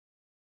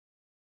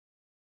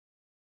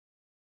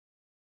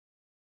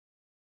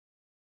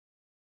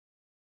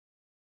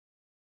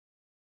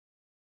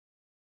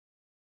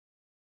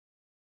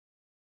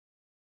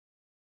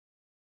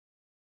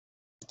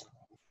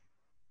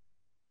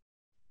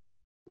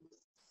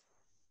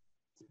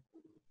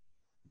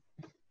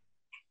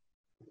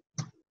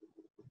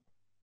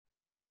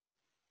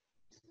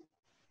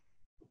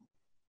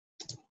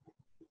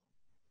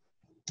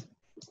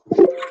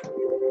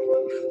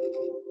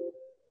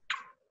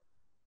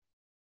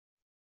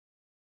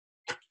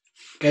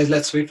Guys,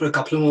 let's wait for a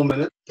couple more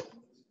minutes.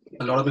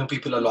 A lot of more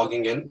people are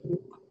logging in.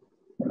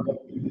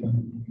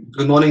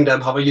 Good morning,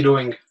 Deb. How are you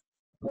doing?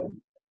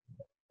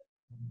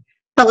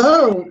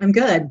 Hello, I'm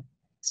good.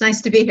 It's nice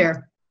to be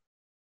here.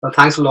 Well,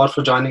 thanks a lot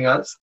for joining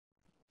us.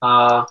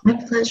 My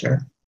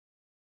pleasure.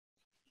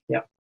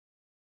 Yeah.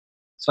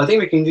 So I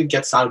think we can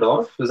get started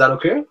off. Is that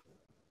okay?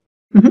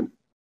 Mm-hmm.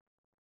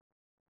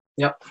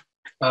 Yep.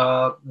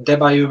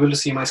 Deb, are you able to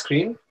see my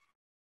screen?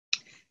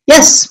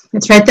 Yes,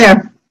 it's right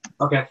there.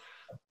 Okay.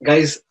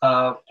 Guys,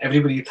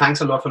 everybody, thanks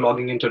a lot for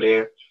logging in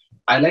today.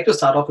 I'd like to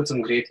start off with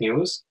some great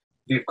news.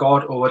 We've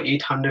got over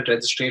 800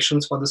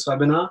 registrations for this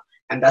webinar,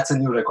 and that's a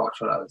new record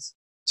for us.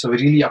 So we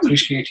really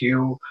appreciate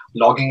you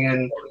logging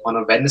in on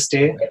a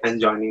Wednesday and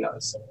joining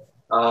us.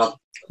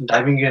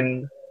 Diving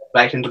in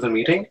right into the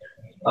meeting.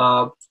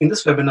 In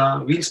this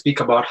webinar, we'll speak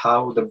about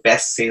how the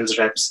best sales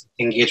reps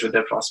engage with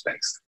their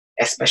prospects,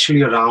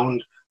 especially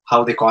around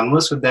how they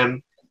converse with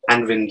them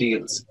and win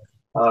deals.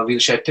 We'll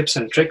share tips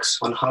and tricks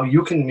on how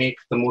you can make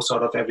the most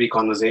out of every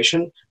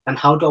conversation and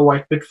how to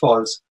avoid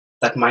pitfalls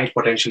that might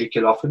potentially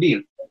kill off a deal.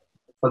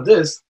 For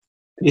this,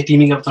 we're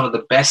teaming up with one of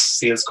the best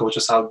sales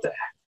coaches out there.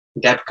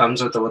 Deb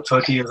comes with over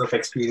 30 years of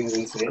experience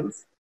in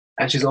sales,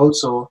 and she's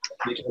also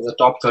rated as a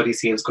top 30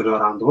 sales guru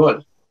around the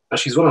world. Now,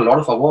 she's won a lot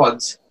of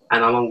awards,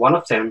 and among one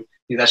of them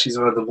is that she's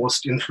one of the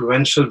most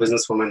influential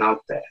businesswomen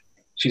out there.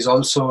 She's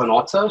also an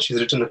author. She's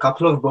written a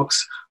couple of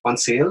books on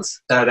sales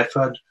that are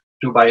referred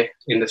to by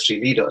industry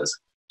leaders.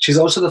 She's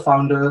also the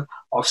founder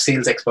of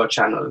Sales Expert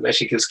Channel, where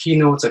she gives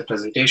keynotes and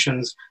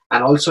presentations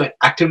and also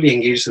actively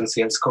engages in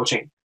sales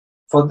coaching.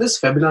 For this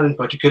webinar in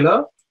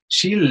particular,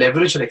 she'll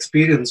leverage her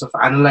experience of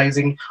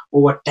analyzing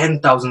over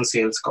 10,000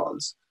 sales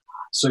calls.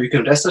 So you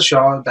can rest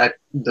assured that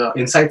the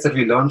insights that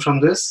we learn from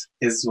this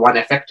is one,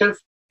 effective,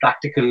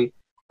 practical,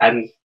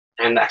 and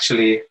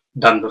actually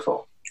done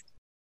before.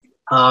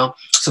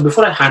 So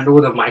before I hand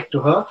over the mic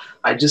to her,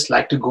 I'd just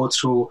like to go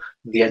through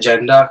the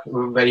agenda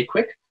very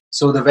quick.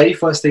 So the very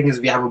first thing is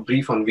we have a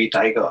brief on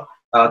Vtiger.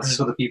 This is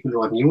for the people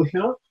who are new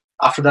here.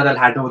 After that, I'll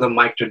hand over the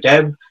mic to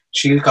Deb.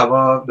 She'll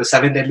cover the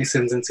 7 deadly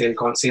sins in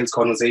sales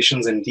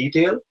conversations in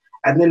detail.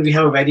 And then we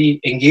have a very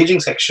engaging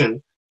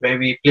section where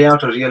we play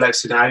out a real-life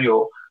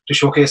scenario to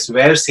showcase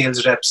where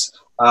sales reps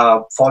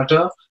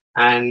falter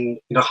and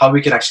how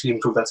we can actually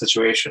improve that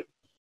situation.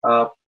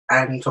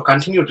 And for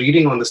continued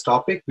reading on this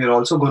topic, we're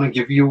also going to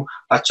give you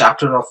a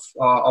chapter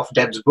of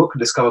Deb's book,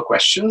 Discover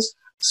Questions.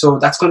 So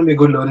that's going to be a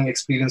good learning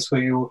experience for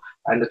you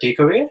and the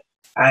takeaway.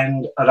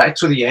 And right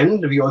to the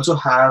end, we also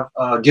have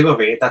a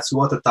giveaway that's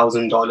worth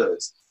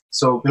 $1,000.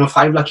 So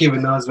 5 lucky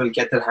winners will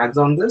get their hands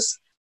on this.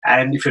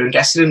 And if you're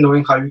interested in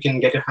knowing how you can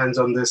get your hands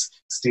on this,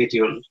 stay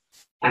tuned.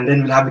 And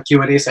then we'll have a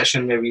Q&A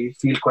session where we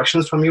field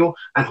questions from you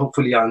and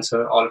hopefully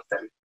answer all of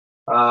them.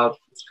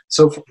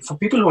 So for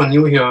people who are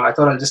new here, I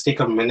thought I'll just take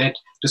a minute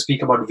to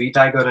speak about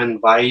Vtiger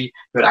and why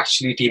we're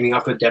actually teaming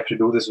up with Deb to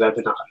do this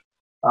webinar.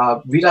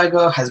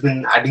 Vtiger has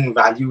been adding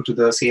value to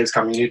the sales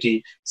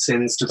community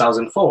since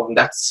 2004, and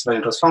that's when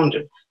it was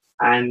founded.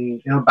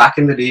 And back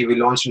in the day, we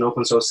launched an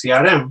open source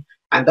CRM,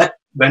 and that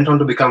went on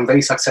to become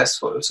very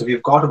successful. So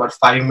we've got about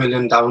 5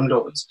 million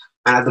downloads,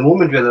 and at the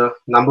moment we're the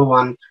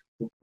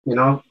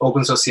 #1,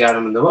 open source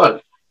CRM in the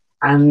world.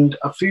 And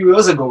a few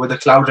years ago, with the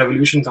cloud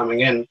revolution coming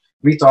in,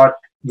 we thought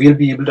we'll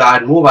be able to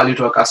add more value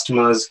to our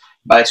customers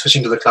by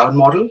switching to the cloud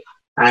model,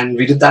 and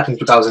we did that in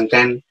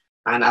 2010.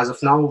 And as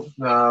of now,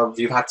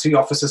 we've had 3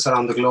 offices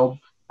around the globe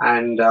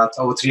and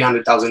over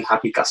 300,000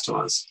 happy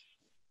customers.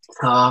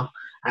 And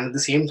at the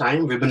same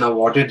time, we've been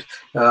awarded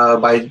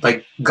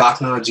by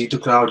Gartner,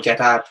 G2 Crowd,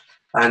 GetApp,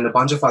 and a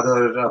bunch of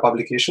other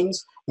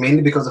publications,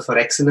 mainly because of our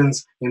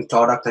excellence in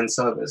product and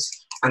service.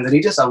 And the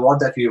latest award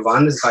that we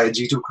won is by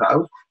G2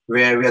 Crowd,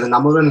 where we are the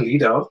 #1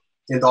 leader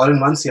in the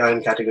all-in-one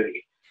CRM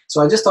category.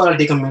 So I just thought I'd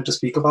take a minute to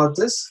speak about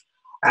this.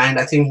 And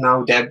I think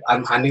now, Deb,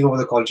 I'm handing over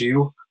the call to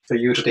you for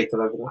you to take the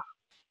webinar.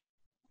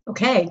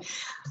 Okay.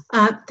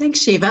 Thanks,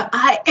 Shiva.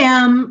 I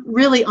am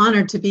really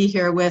honored to be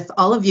here with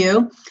all of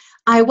you.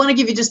 I want to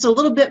give you just a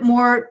little bit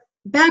more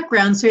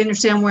background so you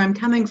understand where I'm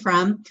coming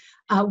from.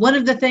 One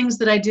of the things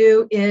that I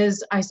do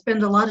is I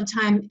spend a lot of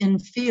time in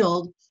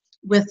field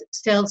with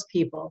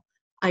salespeople.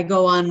 I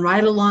go on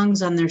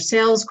ride-alongs on their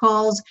sales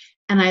calls,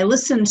 and I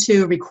listen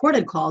to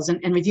recorded calls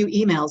and review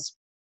emails.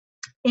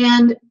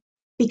 And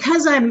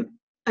because I'm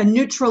a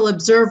neutral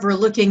observer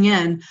looking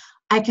in,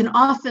 I can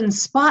often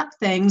spot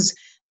things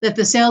that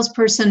the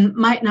salesperson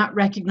might not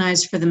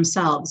recognize for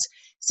themselves.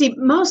 See,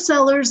 most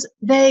sellers,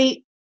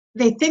 they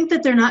think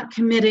that they're not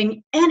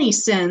committing any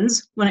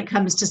sins when it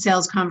comes to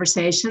sales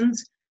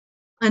conversations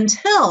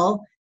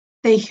until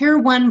they hear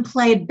one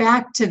played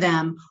back to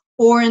them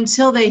or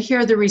until they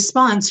hear the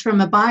response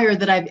from a buyer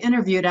that I've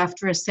interviewed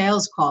after a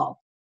sales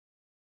call.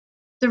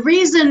 The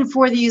reason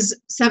for these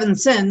 7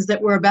 sins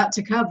that we're about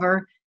to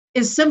cover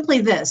is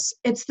simply this.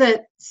 It's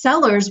that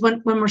sellers,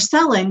 when we're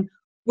selling,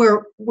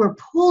 we're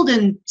pulled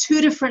in 2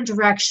 different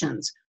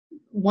directions.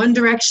 One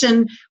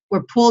direction,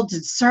 we're pulled to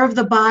serve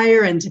the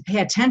buyer and to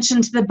pay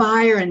attention to the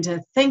buyer and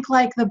to think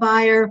like the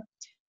buyer.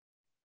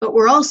 but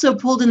we're also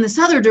pulled in this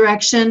other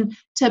direction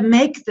to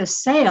make the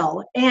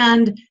sale.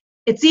 And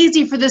it's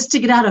easy for this to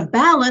get out of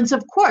balance,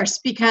 of course,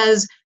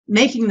 because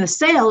making the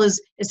sale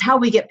is how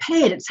we get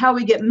paid. It's how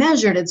we get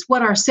measured. It's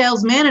what our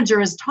sales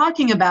manager is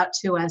talking about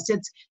to us.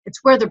 It's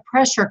where the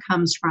pressure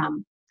comes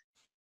from.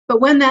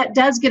 But when that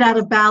does get out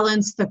of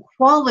balance, the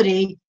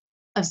quality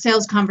of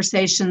sales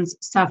conversations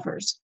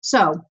suffers.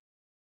 So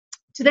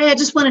today I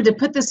just wanted to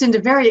put this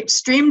into very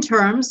extreme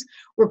terms.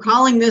 We're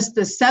calling this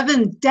the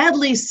 7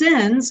 deadly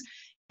sins,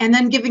 and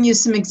then giving you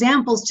some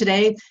examples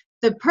today.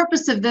 The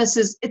purpose of this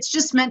is it's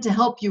just meant to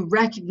help you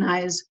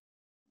recognize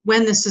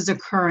when this is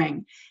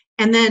occurring.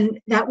 And then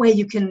that way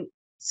you can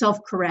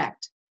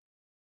self-correct.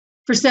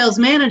 For sales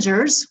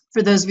managers,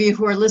 for those of you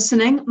who are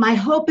listening, my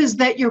hope is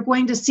that you're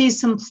going to see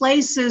some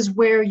places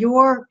where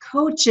your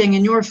coaching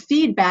and your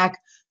feedback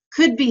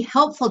could be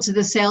helpful to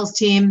the sales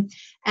team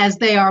as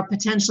they are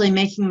potentially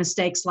making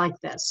mistakes like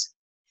this.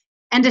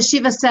 And as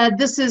Shiva said,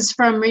 this is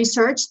from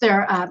research.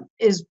 There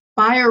is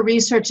buyer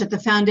research at the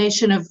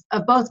foundation of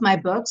both my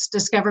books,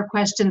 Discover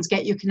Questions,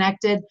 Get You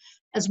Connected,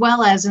 as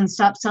well as in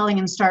Stop Selling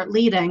and Start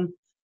Leading.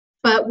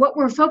 But what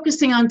we're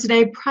focusing on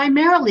today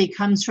primarily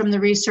comes from the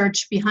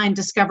research behind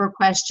Discover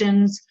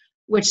Questions,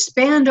 which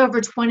spanned over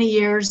 20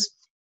 years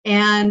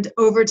and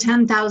over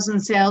 10,000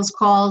 sales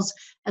calls,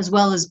 as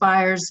well as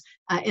buyers'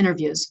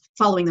 interviews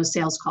following those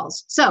sales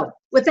calls. So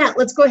with that,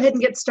 let's go ahead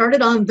and get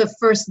started on the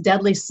first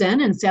deadly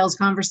sin in sales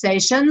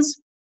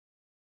conversations,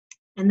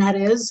 and that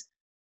is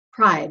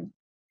pride.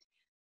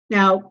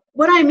 Now,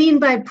 what I mean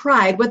by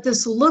pride, what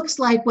this looks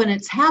like when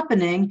it's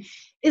happening,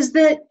 is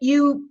that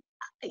you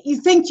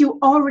think you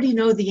already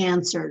know the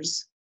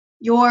answers.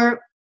 You're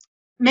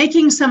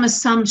making some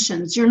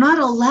assumptions. You're not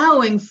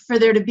allowing for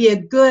there to be a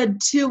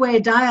good two-way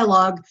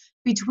dialogue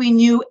between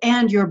you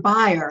and your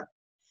buyer.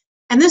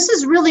 And this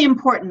is really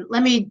important.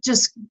 Let me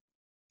just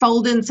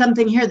fold in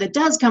something here that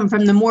does come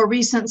from the more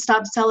recent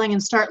Stop Selling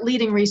and Start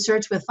Leading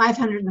research with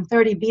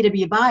 530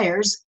 B2B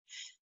buyers.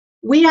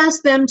 We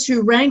asked them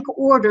to rank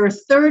order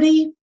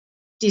 30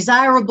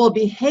 desirable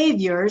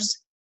behaviors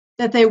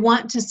that they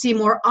want to see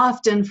more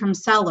often from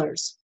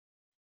sellers.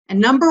 And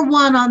number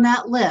one on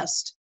that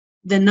list,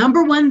 the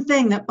number one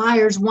thing that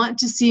buyers want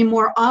to see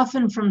more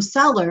often from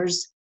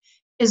sellers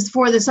is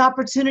for this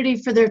opportunity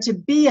for there to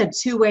be a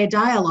two-way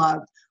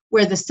dialogue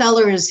where the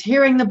seller is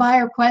hearing the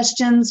buyer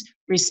questions,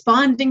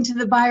 responding to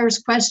the buyer's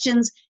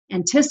questions,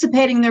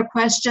 anticipating their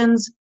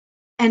questions,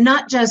 and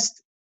not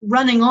just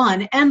running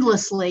on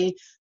endlessly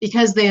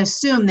because they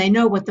assume they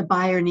know what the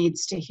buyer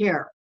needs to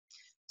hear.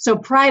 So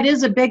pride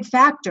is a big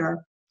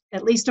factor,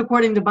 at least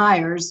according to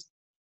buyers.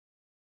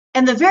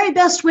 And the very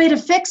best way to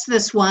fix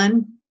this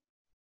one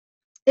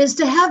is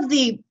to have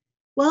the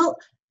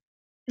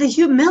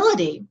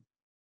humility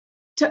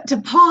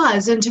to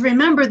pause and to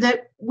remember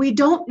that we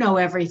don't know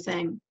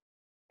everything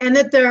and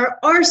that there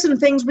are some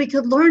things we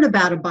could learn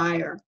about a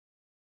buyer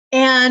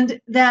and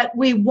that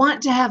we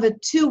want to have a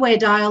two-way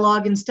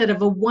dialogue instead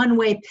of a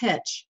one-way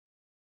pitch.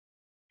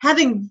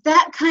 Having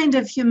that kind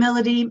of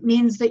humility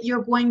means that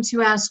you're going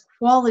to ask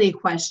quality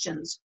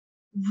questions,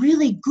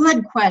 really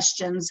good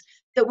questions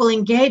that will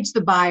engage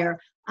the buyer,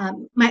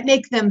 might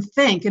make them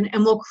think, and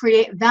will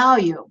create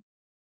value.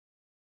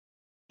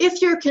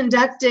 If you're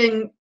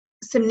conducting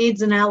some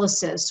needs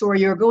analysis or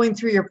you're going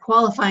through your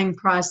qualifying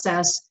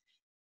process,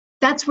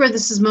 that's where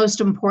this is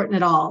most important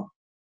at all.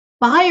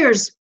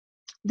 Buyers,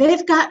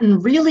 they've gotten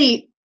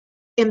really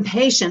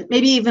impatient,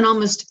 maybe even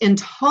almost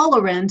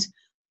intolerant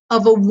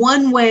of a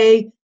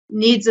one-way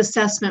needs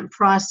assessment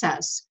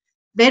process.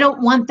 They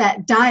don't want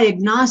that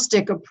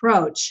diagnostic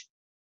approach.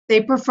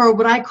 They prefer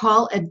what I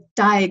call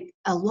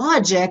a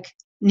logic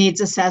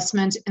needs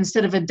assessment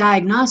instead of a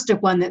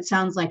diagnostic one that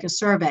sounds like a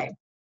survey.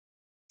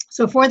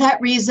 So for that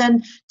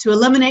reason, to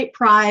eliminate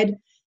pride,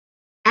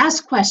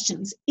 ask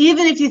questions,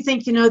 even if you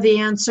think you know the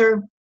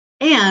answer.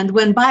 And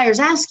when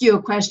buyers ask you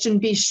a question,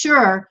 be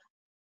sure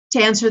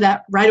to answer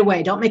that right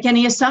away. Don't make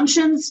any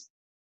assumptions.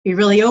 Be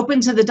really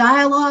open to the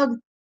dialogue.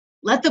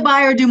 Let the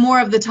buyer do more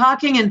of the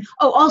talking. And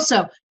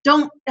also,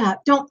 don't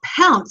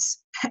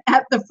pounce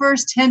at the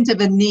first hint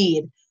of a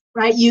need,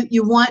 right?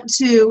 You want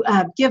to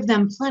give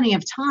them plenty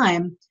of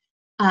time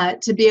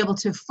to be able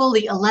to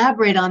fully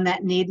elaborate on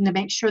that need and to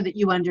make sure that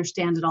you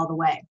understand it all the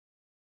way.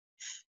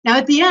 Now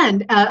at the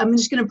end, I'm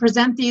just going to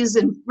present these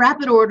in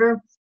rapid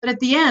order, but at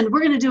the end, we're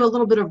going to do a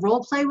little bit of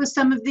role play with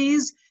some of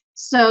these.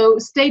 So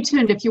stay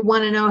tuned if you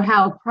want to know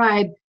how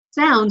pride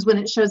sounds when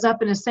it shows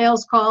up in a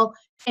sales call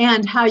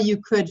and how you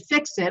could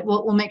fix it.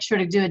 We'll make sure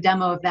to do a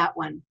demo of that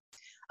one.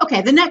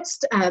 Okay, the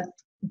next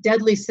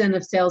deadly sin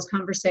of sales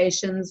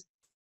conversations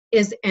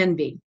is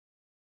envy.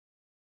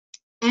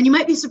 And you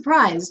might be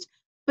surprised,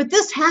 but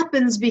this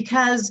happens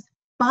because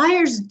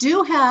buyers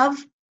do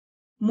have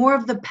more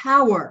of the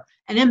power,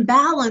 an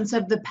imbalance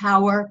of the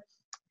power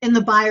in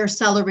the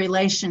buyer-seller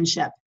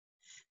relationship.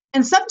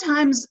 And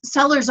sometimes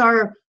sellers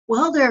are,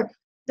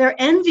 they're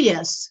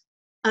envious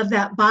of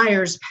that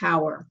buyer's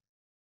power.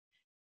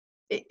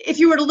 If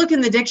you were to look in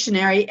the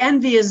dictionary,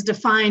 envy is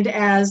defined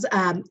as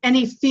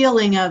any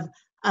feeling of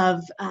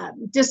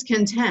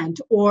discontent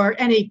or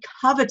any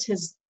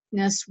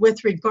covetousness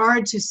with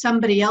regard to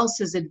somebody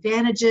else's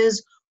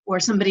advantages or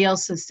somebody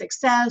else's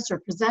success or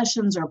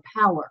possessions or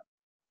power.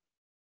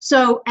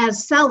 So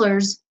as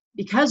sellers,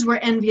 because we're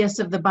envious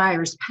of the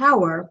buyer's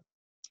power,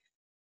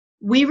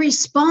 we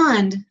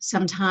respond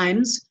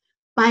sometimes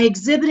by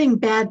exhibiting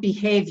bad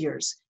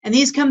behaviors. And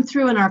these come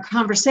through in our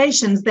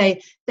conversations.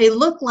 They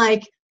look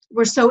like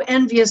we're so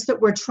envious that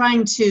we're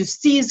trying to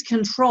seize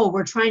control.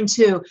 We're trying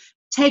to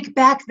take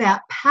back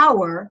that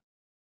power.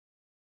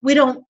 We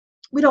don't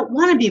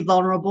want to be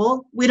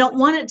vulnerable. We don't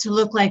want it to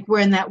look like we're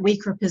in that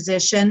weaker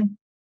position.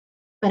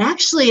 But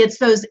actually, it's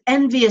those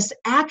envious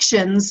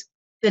actions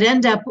that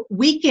end up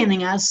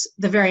weakening us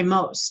the very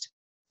most.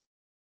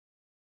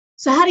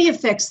 So how do you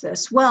fix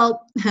this?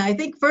 Well, I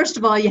think first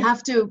of all, you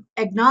have to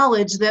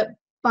acknowledge that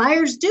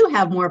buyers do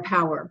have more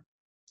power.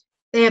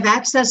 They have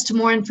access to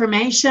more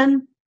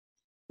information.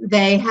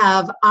 They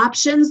have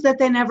options that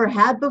they never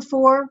had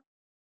before.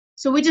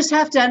 So we just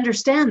have to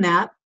understand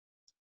that.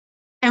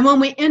 And when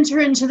we enter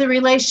into the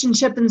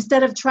relationship,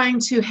 instead of trying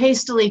to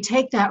hastily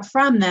take that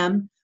from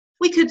them,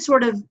 we could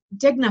sort of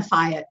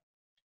dignify it.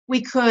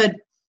 We could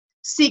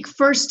seek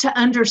first to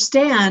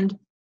understand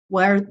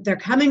where they're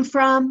coming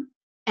from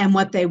and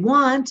what they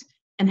want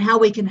and how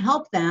we can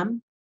help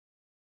them.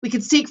 We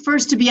could seek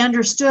first to be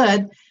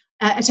understood,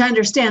 to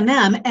understand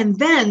them, and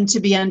then to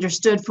be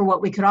understood for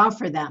what we could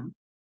offer them.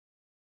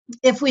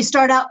 If we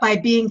start out by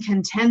being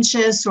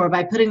contentious or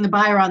by putting the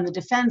buyer on the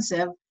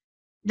defensive,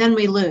 then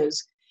we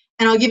lose.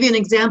 And I'll give you an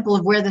example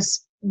of where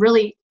this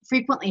really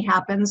frequently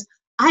happens.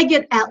 I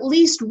get at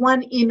least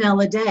one email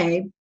a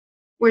day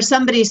where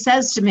somebody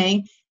says to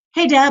me,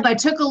 "Hey, Deb, I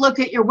took a look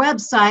at your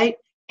website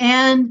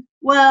and,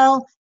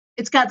 well,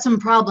 it's got some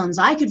problems.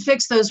 I could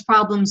fix those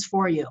problems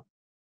for you."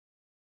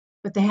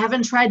 But they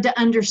haven't tried to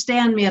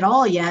understand me at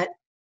all yet.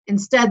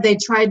 Instead, they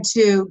tried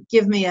to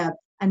give me a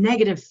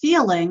negative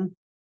feeling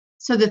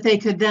so that they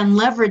could then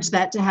leverage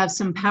that to have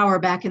some power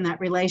back in that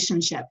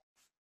relationship.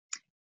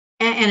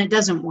 And it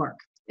doesn't work.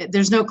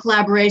 There's no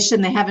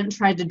collaboration. They haven't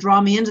tried to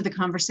draw me into the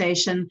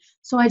conversation.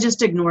 So I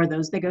just ignore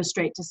those. They go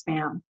straight to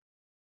spam.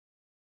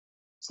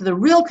 So the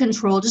real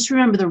control, just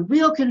remember, the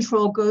real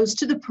control goes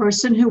to the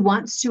person who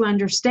wants to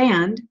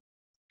understand.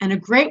 And a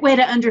great way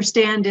to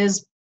understand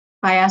is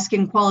by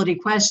asking quality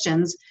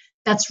questions.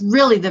 That's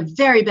really the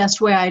very best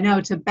way I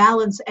know to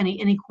balance any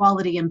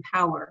inequality in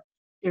power.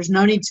 There's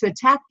no need to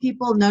attack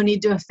people, no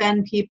need to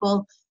offend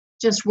people.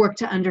 Just work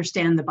to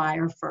understand the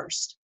buyer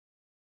first.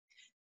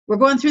 We're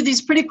going through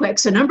these pretty quick.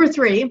 So number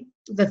 3,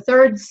 the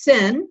third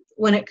sin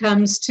when it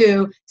comes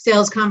to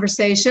sales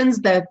conversations,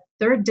 the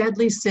third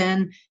deadly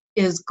sin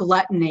is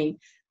gluttony.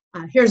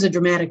 Here's a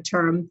dramatic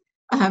term.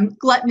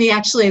 Gluttony,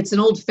 actually, it's an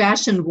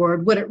old-fashioned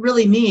word. What it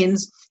really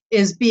means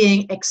is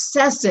being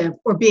excessive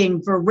or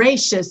being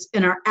voracious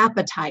in our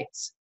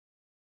appetites.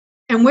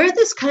 And where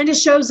this kind of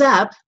shows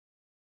up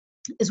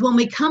is when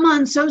we come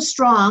on so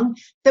strong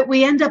that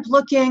we end up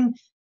looking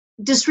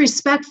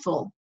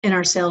disrespectful in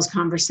our sales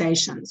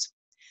conversations.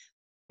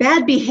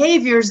 Bad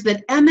behaviors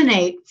that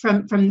emanate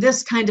from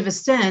this kind of a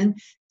sin,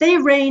 they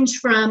range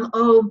from,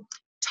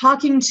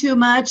 talking too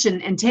much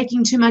and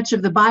taking too much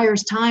of the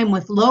buyer's time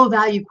with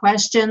low-value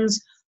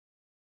questions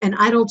and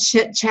idle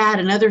chit-chat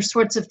and other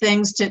sorts of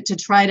things to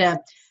try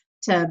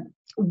to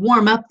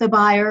warm up the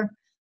buyer,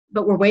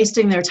 but we're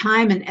wasting their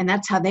time, and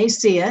that's how they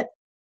see it.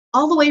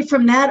 All the way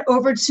from that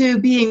over to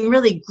being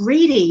really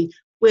greedy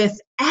with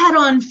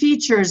add-on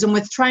features and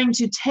with trying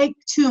to take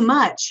too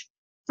much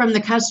from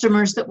the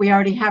customers that we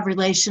already have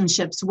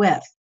relationships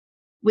with.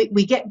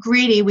 We get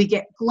greedy, we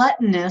get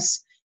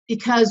gluttonous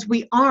because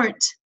we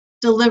aren't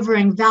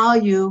delivering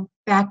value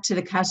back to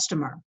the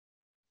customer.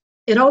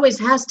 It always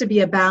has to be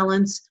a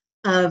balance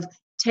of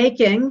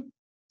taking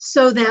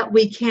so that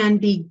we can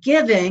be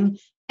giving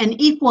an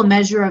equal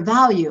measure of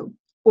value.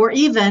 Or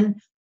even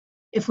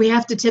if we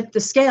have to tip the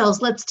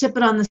scales, let's tip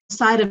it on the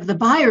side of the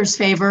buyer's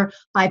favor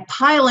by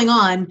piling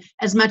on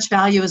as much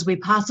value as we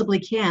possibly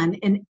can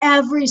in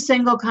every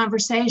single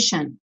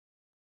conversation.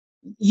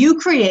 You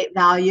create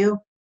value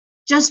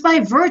just by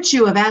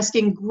virtue of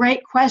asking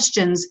great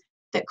questions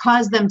that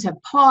cause them to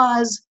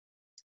pause,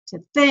 to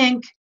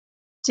think,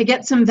 to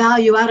get some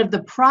value out of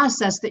the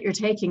process that you're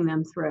taking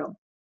them through.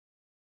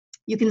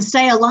 You can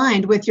stay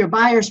aligned with your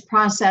buyer's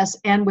process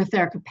and with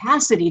their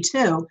capacity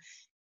too,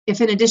 if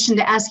in addition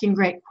to asking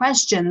great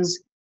questions,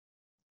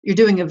 you're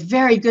doing a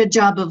very good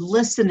job of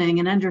listening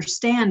and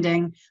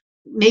understanding,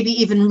 maybe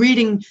even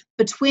reading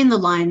between the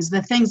lines,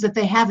 the things that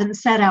they haven't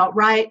said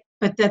outright,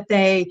 but that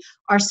they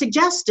are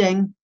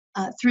suggesting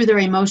through their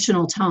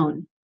emotional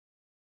tone.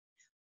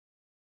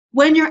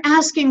 When you're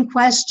asking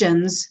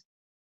questions,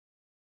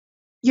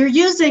 you're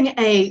using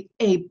a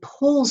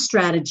pull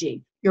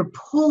strategy. You're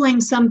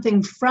pulling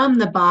something from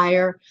the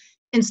buyer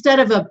instead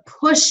of a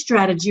push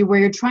strategy where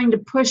you're trying to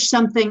push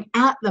something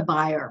at the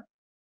buyer.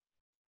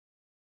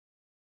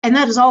 And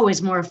that is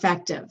always more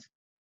effective.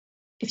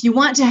 If you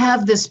want to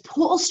have this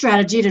pull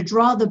strategy to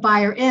draw the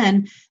buyer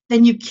in,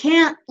 then you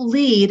can't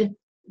lead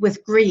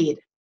with greed.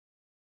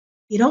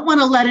 You don't want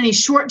to let any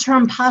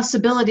short-term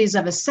possibilities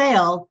of a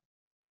sale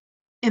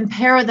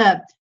impair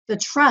the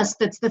trust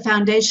that's the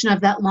foundation of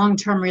that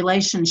long-term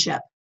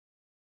relationship.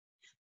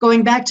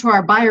 Going back to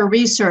our buyer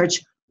research,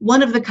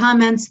 one of the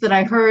comments that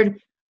I heard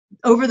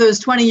over those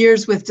 20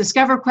 years with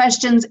Discover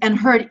Questions and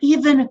heard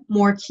even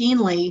more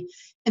keenly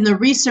in the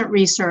recent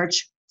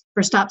research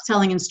for Stop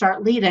Selling and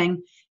Start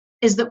Leading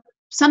is that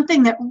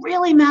something that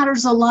really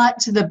matters a lot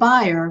to the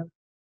buyer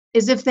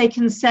is if they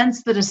can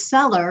sense that a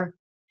seller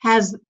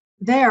has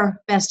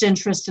their best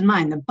interest in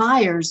mind, the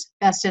buyer's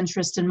best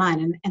interest in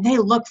mind, and they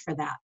look for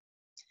that.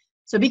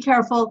 So be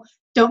careful,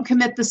 don't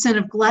commit the sin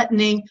of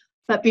gluttony,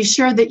 but be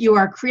sure that you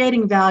are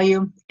creating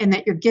value and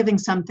that you're giving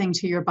something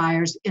to your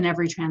buyers in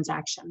every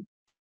transaction.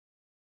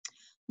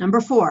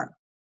 Number 4,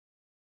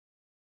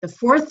 the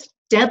fourth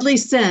deadly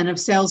sin of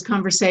sales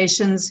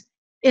conversations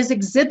is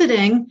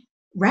exhibiting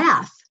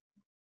wrath.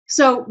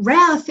 So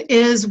wrath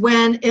is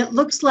when it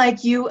looks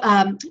like you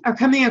are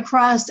coming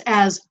across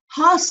as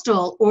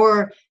hostile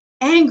or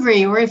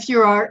angry, or if you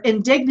are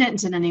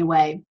indignant in any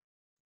way.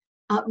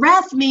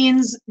 Wrath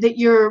means that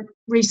you're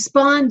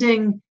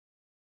responding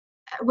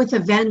with a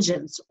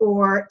vengeance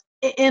or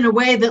in a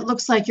way that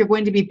looks like you're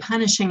going to be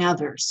punishing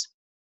others.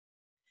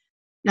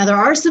 Now, there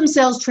are some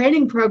sales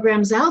training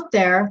programs out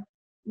there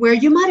where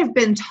you might have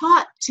been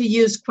taught to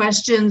use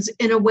questions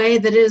in a way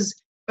that is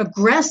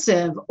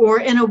aggressive or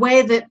in a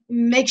way that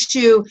makes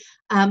you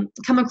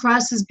come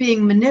across as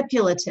being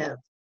manipulative.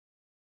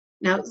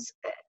 Now,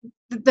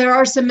 there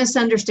are some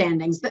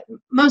misunderstandings. That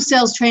most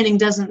sales training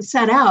doesn't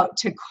set out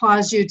to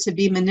cause you to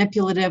be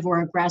manipulative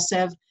or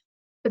aggressive,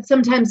 but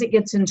sometimes it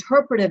gets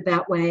interpreted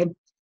that way.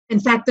 In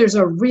fact, there's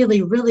a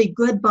really, really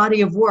good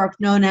body of work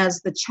known as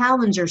the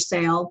Challenger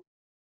Sale.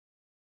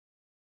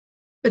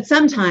 But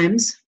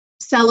sometimes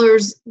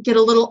sellers get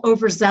a little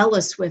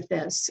overzealous with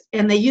this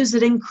and they use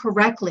it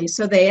incorrectly.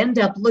 So they end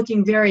up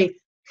looking very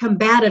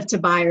combative to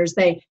buyers.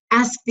 They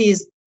ask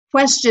these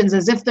questions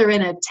as if they're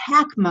in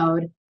attack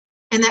mode,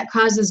 and that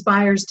causes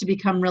buyers to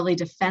become really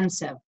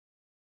defensive.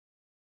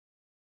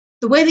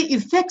 The way that you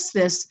fix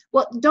this,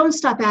 well, don't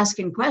stop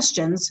asking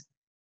questions,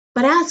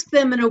 but ask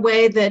them in a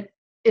way that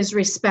is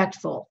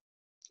respectful.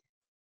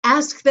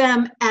 Ask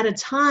them at a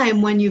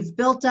time when you've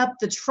built up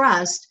the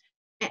trust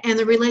and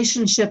the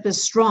relationship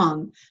is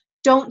strong.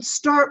 Don't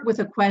start with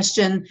a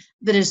question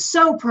that is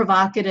so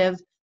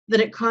provocative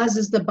that it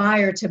causes the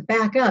buyer to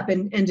back up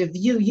and to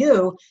view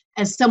you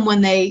as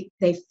someone they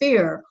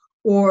fear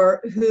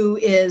or who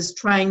is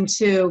trying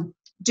to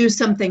do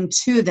something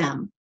to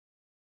them.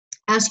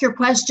 Ask your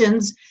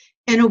questions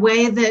in a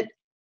way that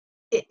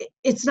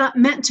it's not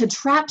meant to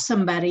trap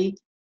somebody.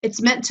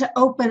 It's meant to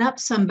open up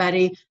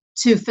somebody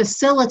to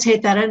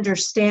facilitate that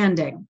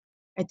understanding.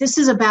 Right? This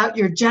is about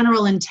your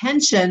general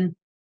intention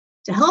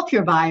to help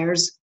your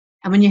buyers.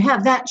 And when you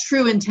have that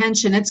true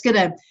intention, it's going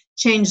to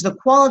change the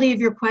quality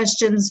of your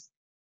questions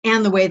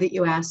and the way that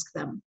you ask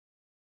them.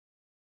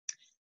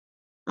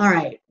 All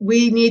right,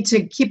 we need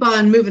to keep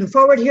on moving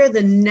forward here.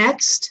 The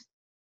next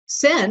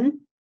sin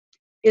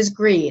is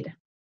greed.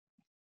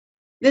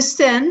 This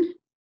sin,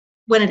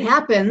 when it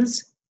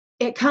happens,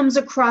 it comes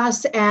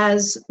across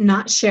as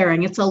not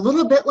sharing. It's a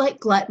little bit like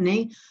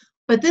gluttony,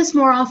 but this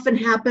more often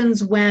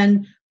happens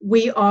when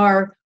we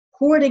are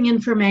hoarding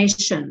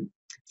information.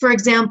 For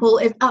example,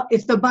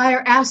 if the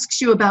buyer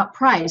asks you about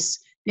price,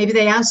 maybe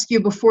they ask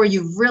you before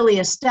you've really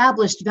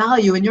established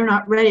value and you're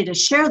not ready to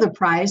share the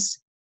price,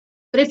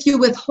 but if you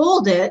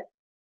withhold it,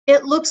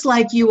 it looks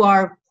like you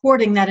are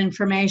hoarding that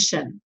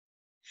information.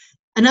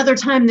 Another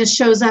time this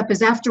shows up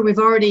is after we've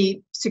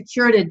already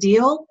secured a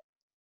deal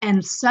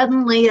and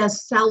suddenly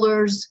as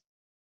sellers,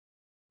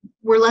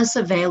 we're less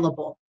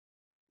available.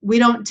 We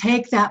don't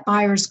take that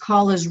buyer's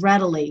call as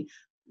readily.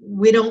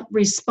 We don't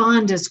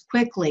respond as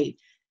quickly.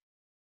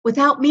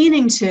 Without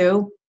meaning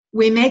to,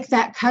 we make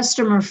that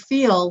customer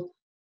feel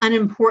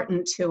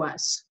unimportant to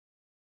us.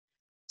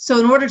 So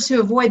in order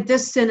to avoid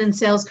this sin in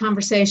sales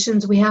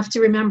conversations, we have to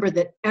remember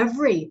that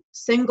every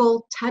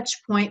single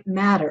touch point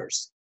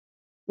matters.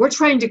 We're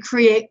trying to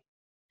create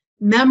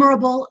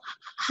memorable,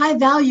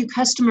 high-value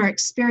customer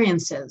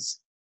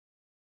experiences.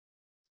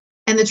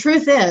 And the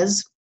truth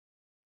is,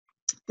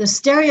 the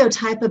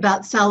stereotype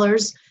about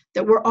sellers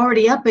that we're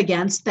already up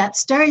against, that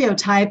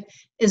stereotype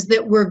is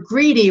that we're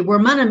greedy, we're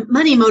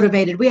money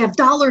motivated, we have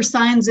dollar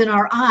signs in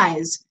our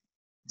eyes.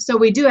 So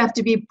we do have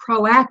to be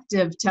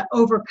proactive to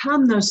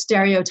overcome those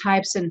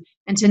stereotypes and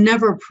to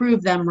never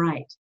prove them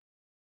right.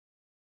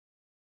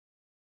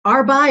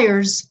 Our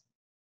buyers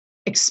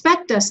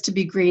expect us to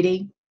be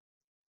greedy.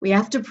 We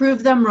have to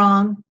prove them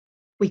wrong.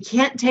 We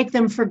can't take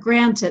them for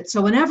granted.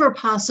 So whenever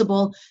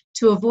possible,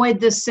 to avoid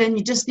this sin,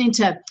 you just need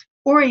to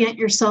orient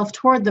yourself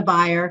toward the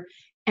buyer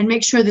and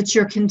make sure that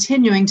you're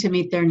continuing to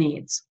meet their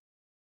needs.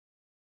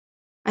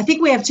 I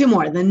think we have 2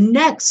 more. The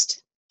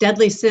next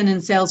deadly sin in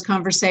sales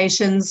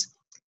conversations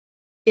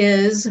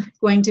is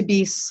going to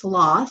be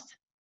sloth.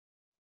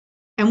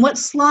 And what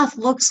sloth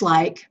looks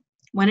like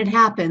when it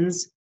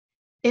happens,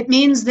 it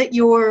means that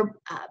you're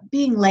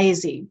being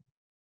lazy.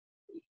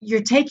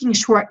 You're taking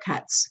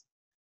shortcuts.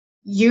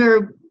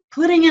 You're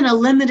putting in a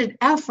limited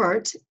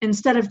effort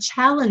instead of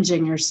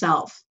challenging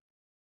yourself.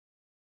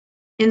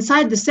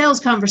 Inside the sales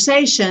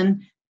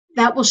conversation,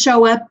 that will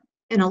show up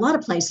in a lot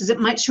of places. It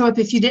might show up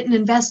if you didn't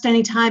invest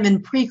any time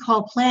in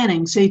pre-call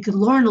planning so you could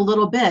learn a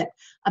little bit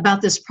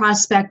about this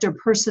prospect or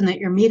person that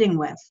you're meeting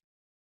with.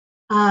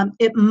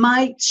 It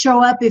might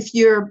show up if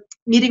you're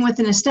meeting with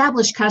an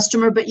established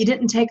customer, but you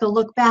didn't take a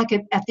look back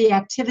at the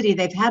activity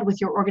they've had with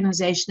your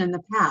organization in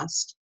the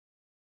past.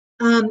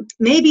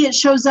 Maybe it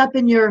shows up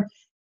in your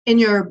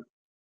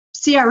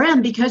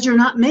CRM because you're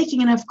not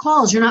making enough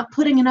calls, you're not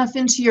putting enough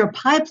into your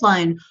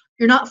pipeline,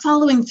 you're not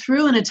following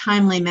through in a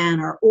timely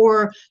manner,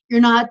 or you're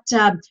not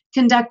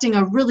conducting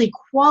a really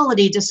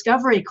quality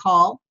discovery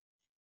call,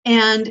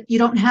 and you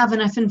don't have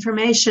enough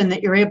information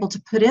that you're able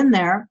to put in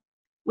there,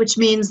 which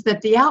means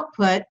that the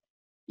output,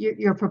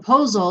 your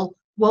proposal,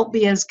 won't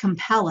be as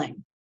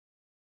compelling.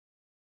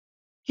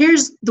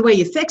 Here's the way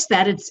you fix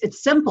that.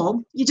 It's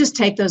simple. You just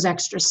take those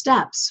extra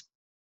steps.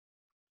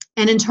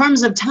 And in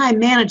terms of time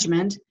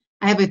management,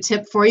 I have a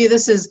tip for you.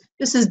 This is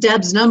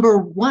Deb's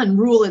 #1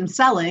 rule in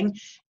selling,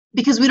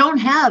 because we don't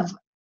have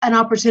an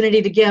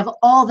opportunity to give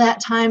all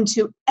that time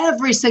to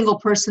every single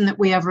person that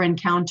we ever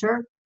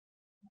encounter.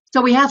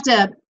 So we have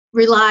to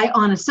rely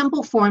on a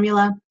simple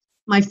formula.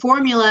 My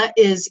formula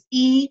is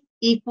E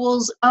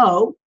equals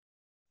O,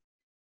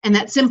 and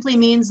that simply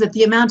means that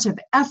the amount of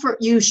effort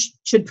you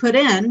should put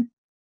in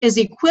is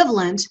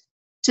equivalent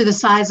to the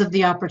size of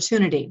the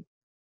opportunity.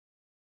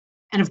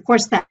 And of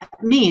course, that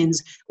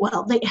means,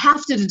 well, they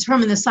have to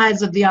determine the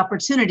size of the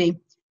opportunity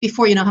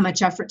before you know how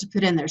much effort to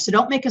put in there. So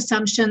don't make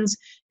assumptions.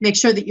 Make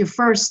sure that you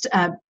first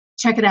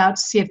check it out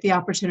to see if the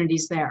opportunity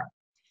is there.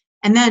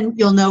 And then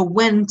you'll know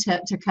when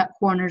to cut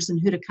corners and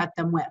who to cut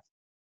them with.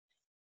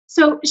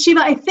 So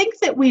Shiva, I think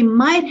that we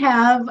might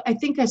have, I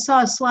think I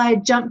saw a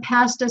slide jump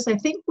past us. I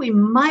think we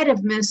might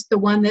have missed the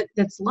one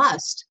that's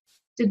lust.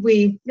 Did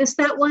we miss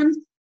that one?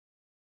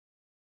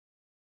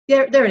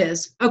 There it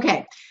is.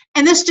 Okay.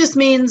 And this just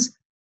means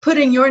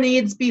putting your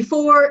needs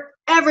before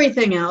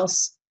everything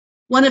else.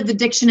 One of the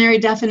dictionary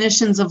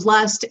definitions of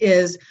lust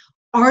is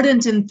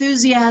ardent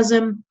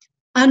enthusiasm,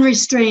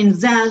 unrestrained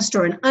zest,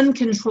 or an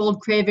uncontrolled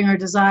craving or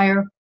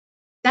desire.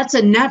 That's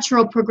a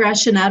natural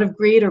progression out of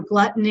greed or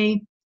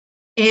gluttony.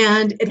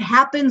 And it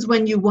happens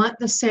when you want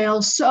the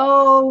sale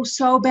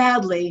so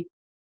badly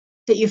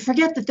that you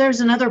forget that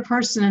there's another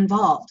person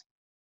involved,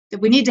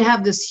 that we need to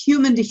have this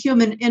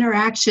human-to-human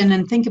interaction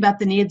and think about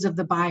the needs of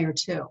the buyer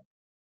too.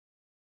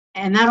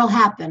 And that'll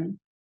happen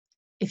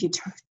if you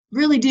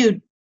really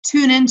do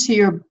tune into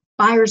your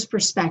buyer's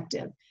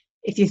perspective.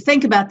 If you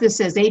think about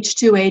this as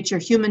H2H or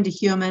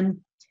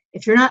human-to-human,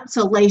 if you're not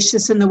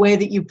salacious in the way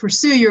that you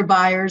pursue your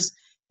buyers,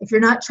 if you're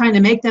not trying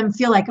to make them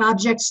feel like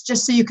objects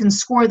just so you can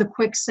score the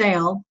quick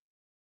sale,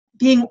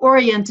 being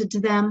oriented to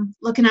them,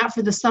 looking out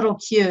for the subtle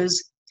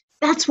cues,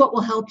 that's what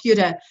will help you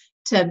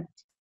to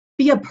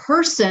be a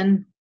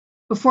person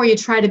before you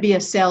try to be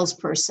a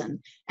salesperson.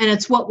 And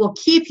it's what will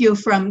keep you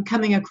from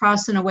coming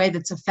across in a way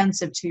that's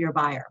offensive to your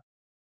buyer.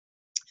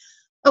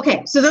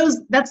 Okay, so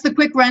that's the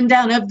quick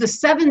rundown of the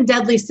 7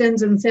 deadly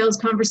sins in sales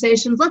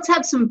conversations. Let's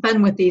have some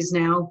fun with these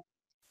now.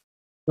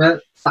 Well,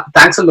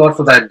 thanks a lot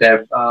for that,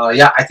 Deb.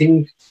 Yeah, I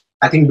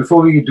think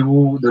before we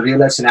do the real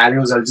life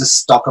scenarios, I'll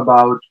just talk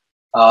about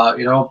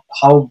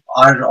how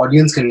our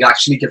audience can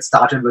actually get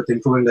started with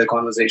improving their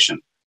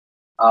conversation.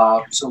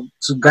 So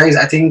guys,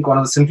 I think one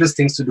of the simplest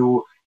things to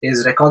do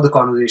is record the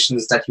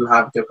conversations that you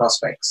have with your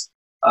prospects,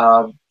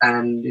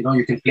 and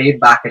you can play it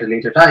back at a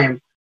later time.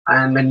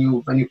 And when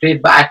you play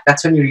it back,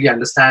 that's when you really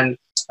understand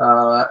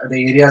the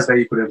areas where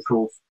you could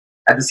improve.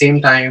 At the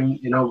same time,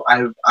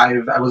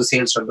 I was a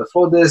sales rep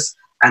before this,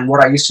 and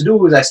what I used to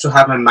do is I used to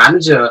have my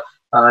manager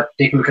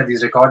take a look at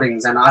these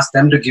recordings and ask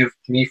them to give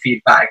me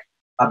feedback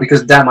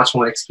because they're much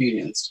more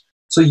experienced.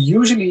 So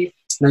usually,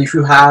 if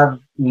you have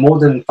more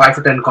than 5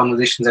 to 10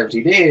 conversations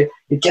every day,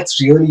 it gets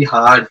really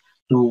hard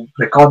to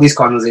record these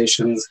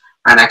conversations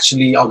and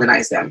actually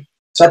organize them.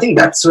 So I think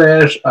that's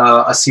where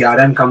a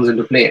CRM comes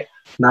into play.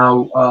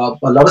 Now,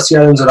 a lot of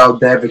CRMs are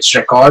out there which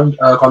record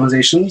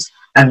conversations,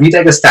 and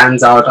Vtiger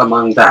stands out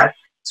among that.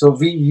 So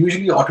we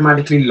usually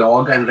automatically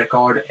log and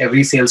record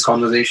every sales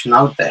conversation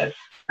out there.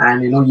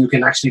 And you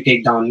can actually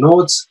take down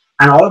notes,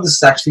 and all of this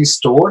is actually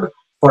stored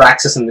for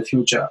access in the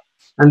future.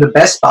 And the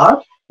best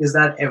part is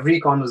that every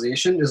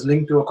conversation is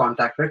linked to a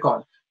contact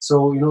record.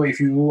 So if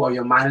you or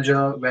your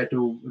manager were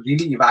to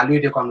really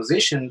evaluate your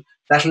conversation,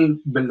 that will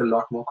build a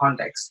lot more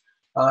context.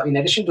 In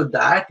addition to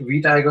that,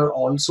 Vtiger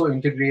also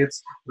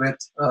integrates with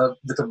a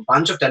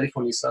bunch of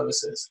telephony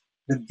services.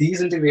 With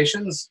these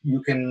integrations,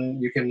 you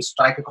can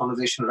strike a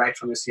conversation right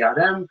from your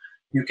CRM.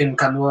 You can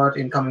convert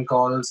incoming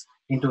calls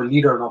into a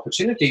lead or an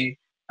opportunity.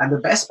 And the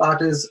best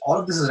part is all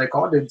of this is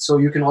recorded, so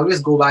you can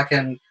always go back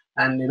and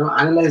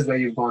analyze where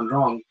you've gone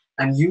wrong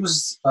and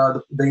use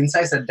the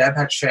insights that Deb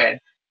had shared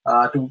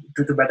to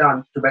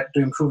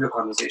improve your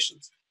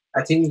conversations.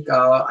 I think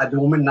at the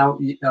moment now,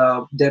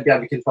 Deb,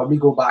 we can probably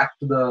go back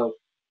to the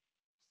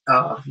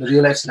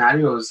real life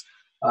scenarios,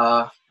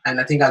 and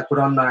I think I'll put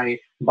on my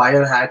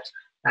buyer hat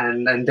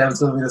and Deb's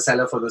going to be the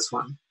seller for this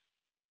one.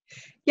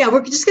 Yeah,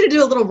 we're just going to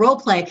do a little role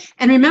play.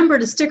 And remember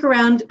to stick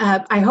around.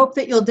 I hope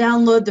that you'll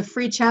download the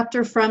free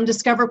chapter from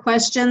Discover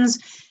Questions.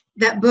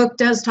 That book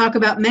does talk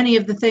about many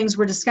of the things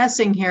we're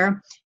discussing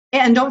here.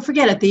 And don't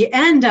forget, at the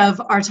end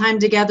of our time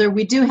together,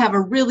 we do have a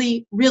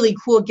really, really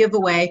cool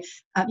giveaway.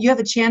 You have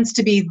a chance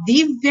to be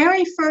the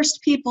very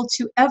first people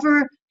to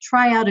ever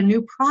try out a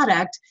new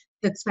product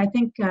that's, I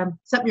think,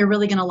 something you're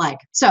really going to like.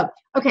 So,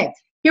 okay,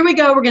 here we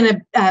go. We're going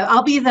to,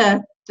 I'll be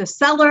the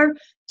seller.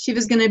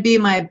 Shiva's going to be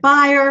my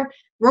buyer.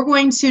 We're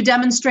going to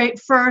demonstrate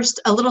first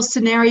a little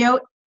scenario,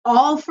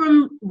 all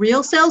from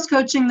real sales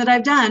coaching that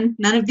I've done.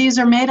 None of these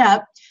are made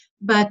up,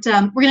 but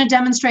we're going to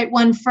demonstrate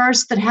one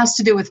first that has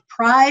to do with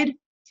pride.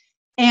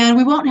 And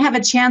we won't have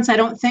a chance, I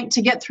don't think,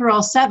 to get through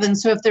all 7.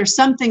 So if there's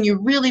something you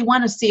really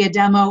want to see a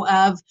demo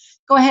of,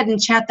 go ahead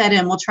and chat that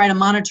in. We'll try to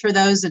monitor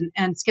those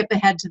and skip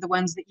ahead to the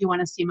ones that you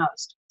want to see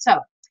most. So,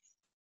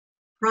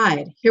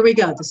 pride. Here we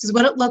go. This is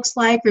what it looks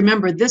like.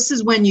 Remember, this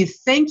is when you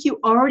think you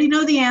already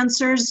know the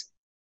answers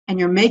and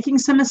you're making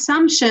some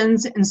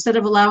assumptions instead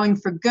of allowing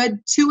for good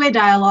two-way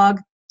dialogue.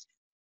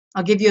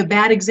 I'll give you a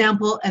bad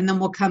example, and then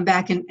we'll come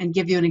back and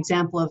give you an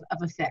example of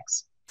a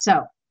fix.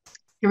 So,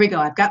 here we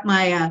go. I've got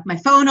my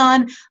phone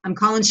on. I'm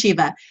calling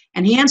Shiva.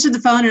 And he answered the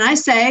phone, and I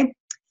say,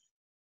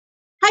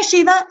 "Hi,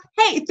 Shiva.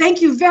 Hey,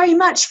 thank you very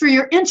much for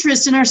your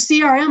interest in our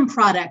CRM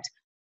product.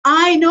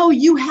 I know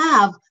you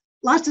have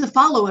lots of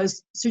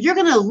followers, so you're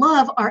going to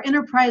love our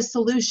enterprise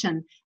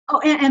solution. Oh,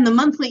 and the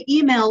monthly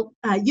email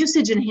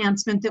usage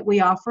enhancement that we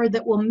offer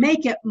that will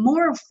make it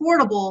more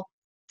affordable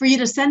for you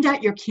to send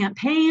out your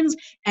campaigns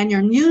and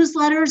your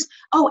newsletters.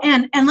 Oh,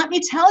 and let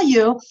me tell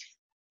you,"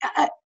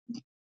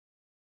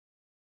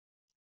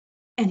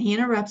 and he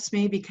interrupts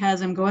me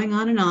because I'm going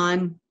on and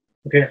on.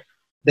 Okay,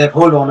 Deb,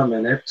 hold on a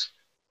minute.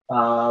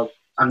 I'm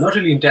not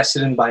really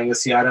interested in buying a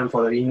CRM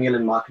for their email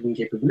and marketing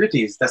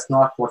capabilities. That's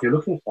not what you're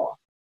looking for.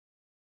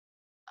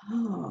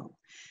 Oh,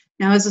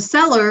 now as a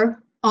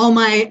seller, all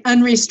my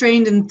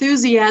unrestrained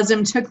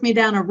enthusiasm took me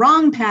down a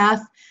wrong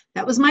path.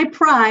 That was my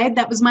pride.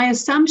 That was my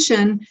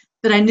assumption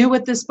that I knew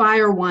what this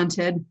buyer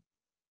wanted.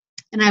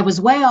 And I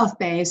was way off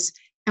base.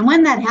 And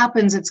when that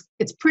happens,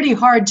 it's pretty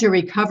hard to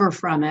recover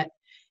from it.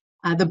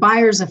 The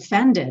buyer's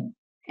offended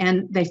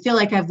and they feel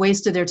like I've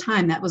wasted their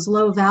time. That was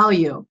low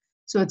value.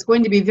 So it's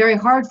going to be very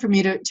hard for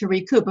me to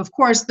recoup. Of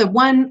course, the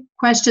one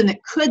question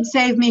that could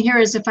save me here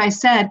is if I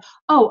said,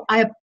 "Oh,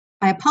 I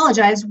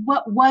apologize.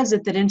 What was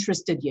it that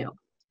interested you?"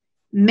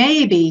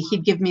 Maybe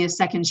he'd give me a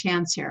second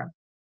chance here.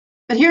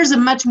 But here's a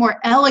much more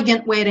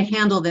elegant way to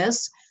handle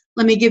this.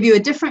 Let me give you a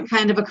different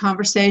kind of a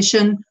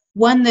conversation,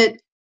 one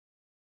that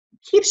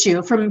keeps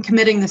you from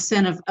committing the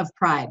sin of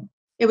pride.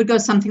 It would go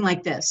something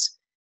like this.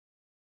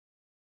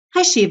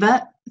 "Hi,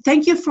 Shiva.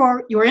 Thank you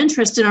for your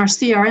interest in our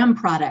CRM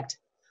product.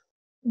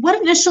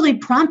 What initially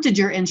prompted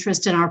your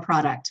interest in our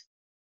product?"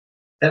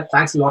 Deb,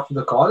 thanks a lot for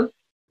the call.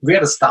 We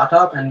are a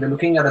startup and we're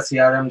looking at a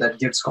CRM that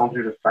gives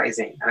competitive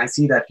pricing. And I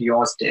see that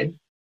yours did.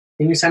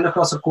 Can you send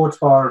across a quote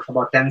for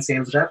about 10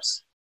 sales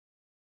reps?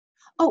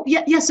 Oh,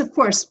 yeah, yes, of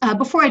course.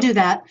 Before I do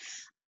that,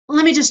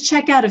 let me just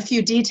check out a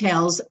few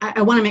details.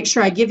 I want to make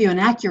sure I give you an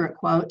accurate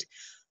quote.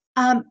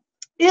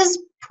 Is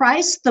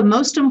price the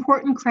most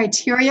important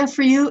criteria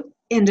for you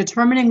in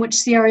determining which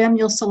CRM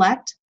you'll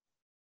select?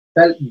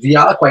 Well, we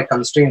are quite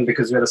constrained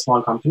because we're a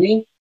small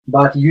company,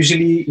 but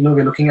usually,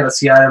 we're looking at a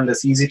CRM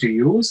that's easy to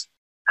use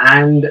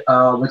and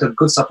with a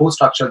good support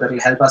structure that will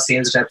help our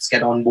sales reps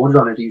get on board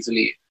on it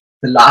easily.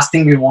 The last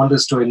thing we want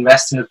is to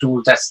invest in a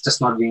tool that's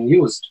just not being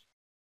used.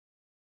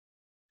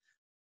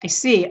 I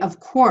see, of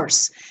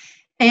course.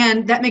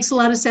 And that makes a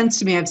lot of sense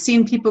to me. I've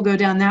seen people go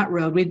down that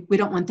road. We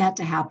don't want that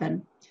to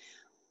happen.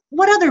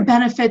 What other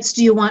benefits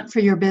do you want for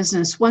your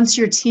business once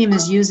your team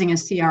is using a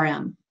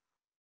CRM?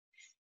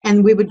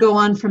 And we would go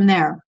on from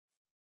there.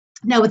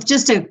 Now, with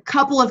just a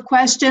couple of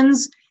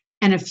questions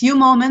and a few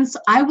moments,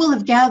 I will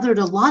have gathered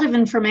a lot of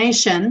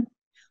information.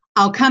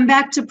 I'll come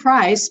back to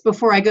price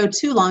before I go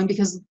too long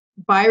because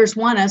buyers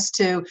want us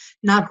to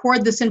not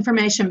hoard this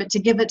information, but to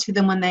give it to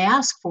them when they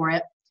ask for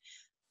it.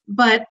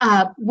 But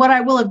what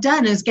I will have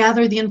done is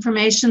gather the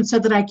information so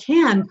that I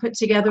can put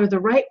together the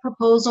right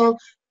proposal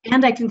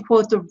and I can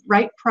quote the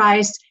right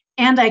price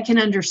and I can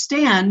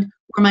understand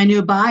where my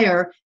new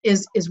buyer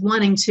is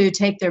wanting to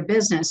take their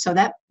business. So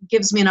that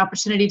gives me an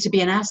opportunity to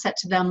be an asset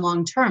to them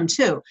long term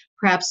too,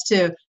 perhaps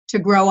to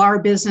grow our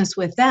business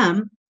with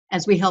them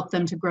as we help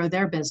them to grow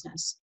their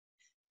business.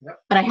 Yep.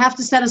 But I have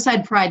to set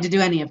aside pride to do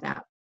any of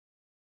that.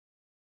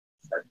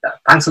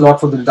 Thanks a lot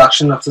for the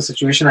reduction of the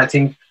situation. I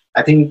think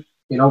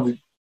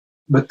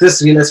with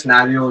this real life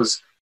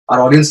scenarios,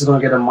 our audience is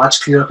going to get a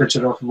much clearer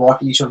picture of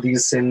what each of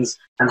these sins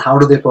and how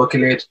do they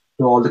percolate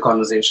to all the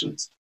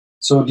conversations.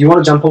 So do you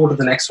want to jump over to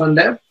the next one,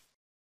 Deb?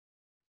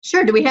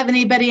 Sure. Do we have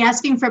anybody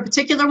asking for a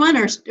particular one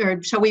or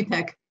shall we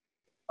pick?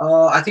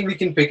 I think we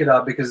can pick it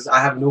up because I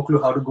have no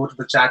clue how to go to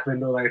the chat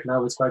window right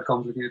now. It's quite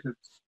complicated.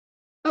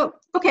 Oh,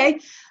 okay.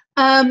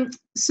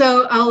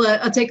 So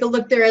I'll take a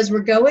look there as we're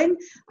going.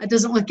 It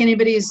doesn't look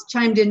anybody's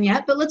chimed in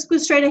yet, but let's go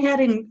straight ahead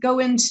and let's go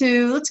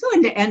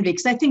into envy,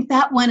 because I think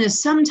that one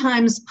is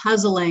sometimes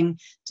puzzling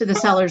to the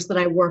sellers that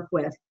I work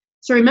with.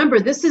 So remember,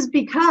 this is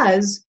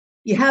because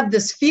you have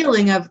this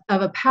feeling of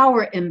a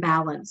power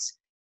imbalance.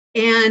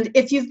 And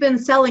if you've been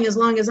selling as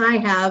long as I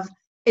have,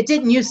 it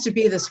didn't used to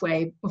be this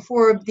way.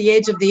 Before the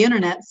age of the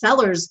internet,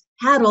 sellers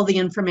had all the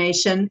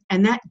information,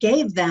 and that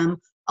gave them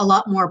a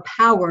lot more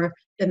power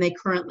than they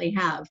currently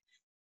have.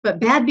 But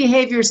bad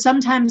behaviors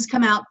sometimes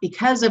come out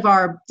because of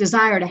our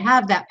desire to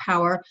have that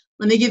power.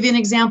 Let me give you an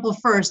example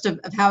first of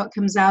how it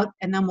comes out,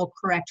 and then we'll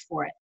correct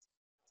for it.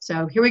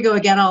 So here we go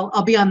again.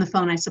 I'll be on the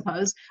phone, I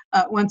suppose,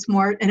 once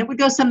more, and it would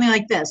go something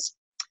like this.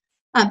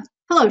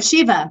 Hello,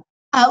 Shiva.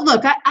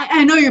 Look,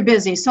 I know you're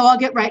busy, so I'll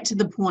get right to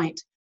the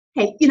point.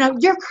 Hey,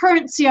 your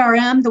current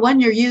CRM, the one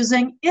you're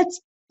using,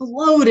 it's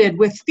bloated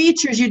with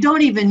features you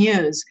don't even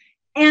use,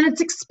 and it's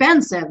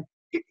expensive.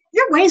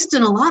 You're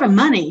wasting a lot of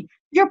money.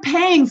 You're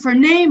paying for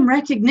name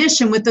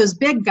recognition with those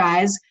big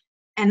guys,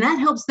 and that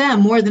helps them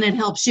more than it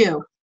helps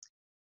you.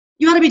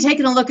 You ought to be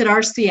taking a look at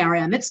our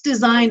CRM. It's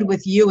designed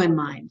with you in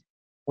mind.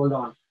 Hold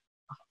on.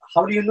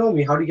 How do you know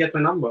me? How do you get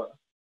my number?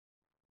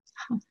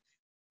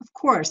 Of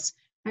course,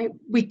 right?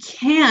 We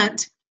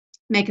can't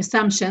make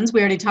assumptions. We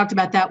already talked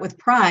about that with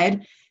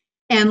pride.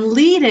 And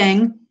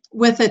leading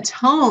with a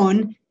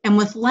tone and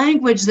with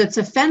language that's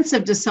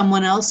offensive to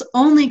someone else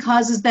only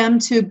causes them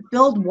to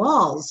build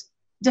walls,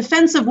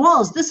 defensive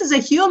walls. This is a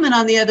human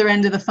on the other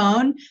end of the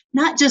phone,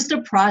 not just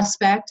a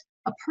prospect,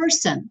 a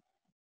person.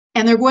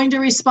 And they're going to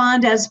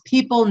respond as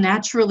people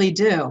naturally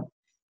do.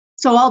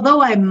 So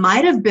although I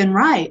might have been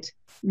right,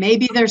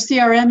 maybe their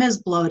CRM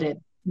is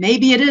bloated.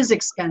 Maybe it is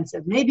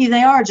expensive. Maybe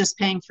they are just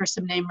paying for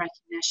some name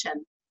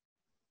recognition.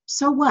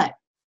 So what?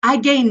 I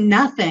gain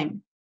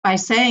nothing by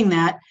saying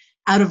that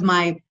out of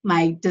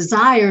my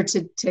desire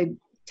to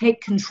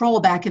take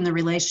control back in the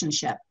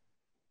relationship.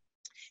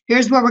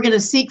 Here's where we're going to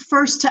seek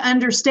first to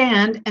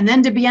understand and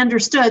then to be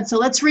understood. So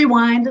let's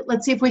rewind.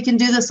 Let's see if we can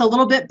do this a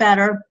little bit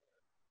better.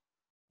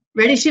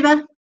 Ready,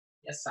 Shiva?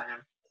 Yes, I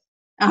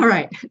am. All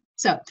right.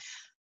 So,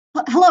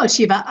 hello,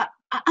 Shiva.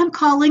 I'm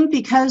calling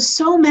because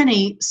so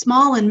many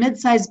small and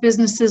mid-sized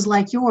businesses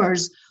like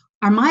yours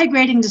are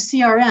migrating to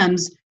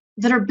CRMs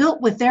that are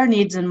built with their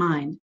needs in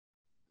mind.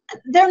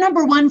 Their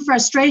number one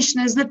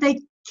frustration is that they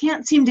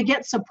can't seem to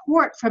get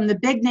support from the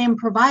big name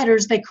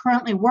providers they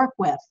currently work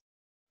with.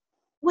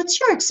 What's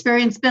your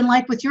experience been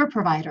like with your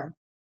provider?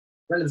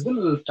 Well, it's been a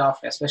little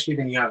tough, especially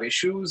when you have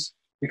issues,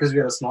 because we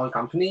are a small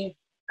company,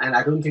 and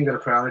I don't think they're a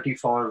priority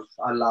for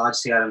a large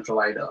CRM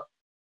provider.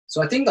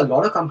 So I think a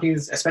lot of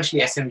companies, especially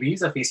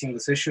SMBs, are facing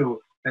this issue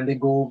when they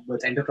go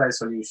with enterprise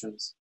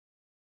solutions.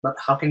 But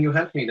how can you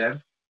help me,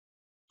 Deb?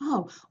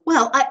 Oh,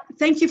 well,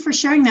 thank you for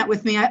sharing that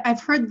with me.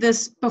 I've heard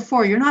this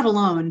before. You're not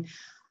alone.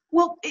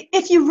 Well,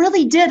 if you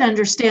really did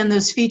understand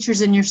those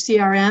features in your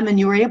CRM and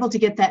you were able to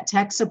get that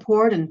tech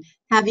support and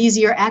have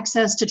easier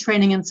access to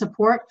training and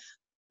support,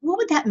 what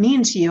would that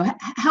mean to you?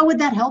 How would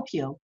that help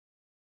you?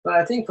 Well,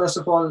 I think, first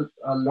of all,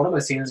 a lot of my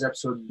sales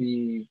reps would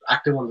be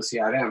active on the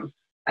CRM.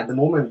 At the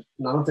moment,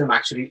 none of them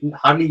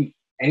hardly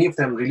any of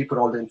them really put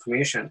all the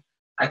information.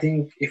 I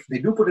think if they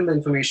do put in the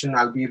information,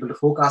 I'll be able to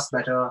forecast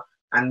better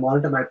and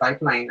monitor my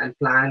pipeline and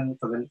plan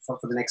for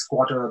the next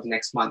quarter or the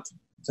next month.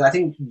 So I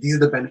think these are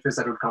the benefits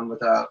that would come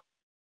with a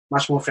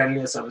much more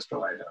friendlier service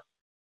provider.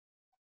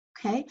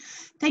 Okay,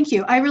 thank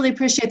you. I really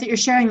appreciate that you're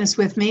sharing this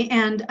with me.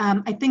 And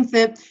I think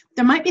that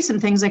there might be some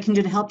things I can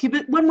do to help you.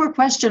 But one more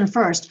question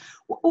first.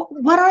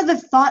 What are the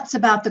thoughts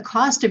about the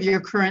cost of your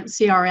current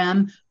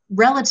CRM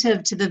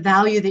relative to the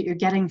value that you're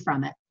getting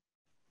from it?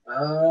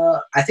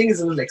 I think it's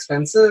a little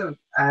expensive,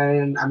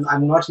 and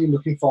I'm not really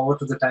looking forward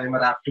to the time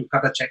I have to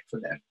cut a check for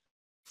them.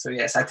 So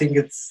yes, I think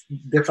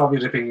they're probably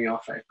ripping me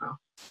off right now.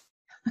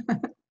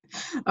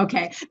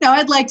 Okay. Now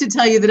I'd like to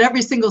tell you that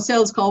every single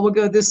sales call will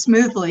go this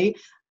smoothly,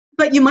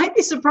 but you might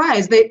be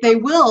surprised.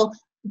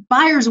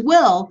 Buyers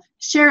will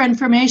share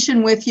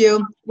information with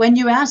you when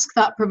you ask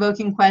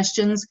thought-provoking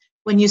questions,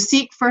 when you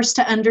seek first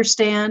to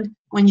understand,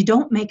 when you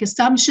don't make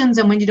assumptions,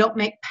 and when you don't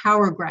make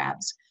power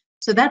grabs.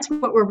 So that's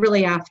what we're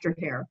really after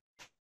here.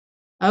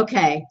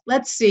 Okay,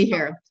 let's see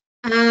here.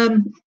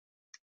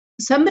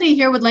 Somebody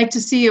here would like to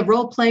see a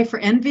role play for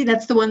envy.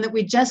 That's the one that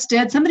we just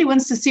did. Somebody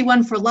wants to see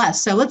one for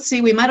lust. So let's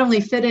see, we might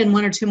only fit in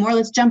one or two more.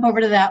 Let's jump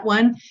over to that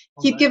one.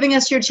 Keep giving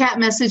us your chat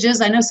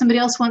messages. I know somebody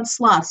else wants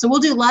sloth. So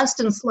we'll do lust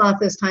and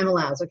sloth as time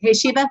allows. Okay,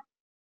 Shiva?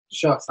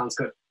 Sure, sounds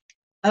good.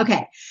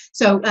 Okay,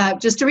 so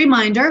just a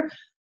reminder,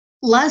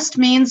 lust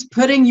means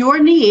putting your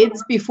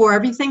needs before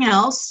everything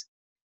else.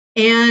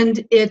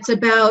 And it's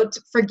about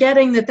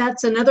forgetting that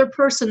that's another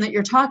person that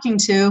you're talking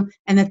to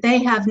and that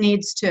they have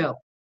needs too.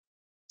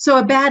 So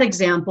a bad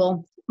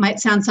example might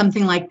sound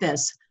something like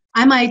this.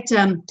 I might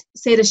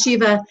say to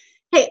Shiva,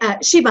 hey,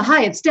 Shiva,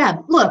 hi, it's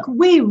Deb. Look,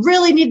 we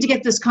really need to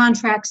get this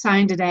contract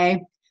signed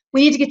today.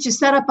 We need to get you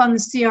set up on the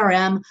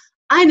CRM.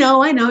 I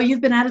know,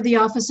 you've been out of the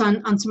office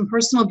on some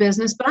personal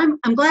business, but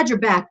I'm glad you're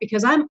back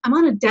because I'm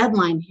on a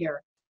deadline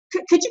here.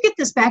 Could you get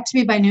this back to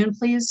me by noon,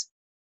 please?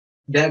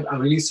 Deb, I'm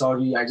really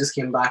sorry. I just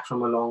came back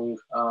from a long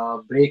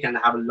break and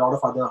I have a lot of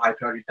other high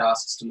priority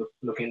tasks to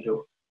look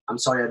into. I'm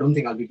sorry, I don't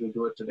think I'll be able to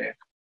do it today.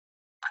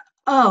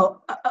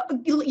 Oh,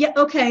 yeah,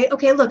 okay.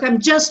 Look, I'm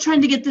just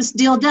trying to get this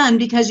deal done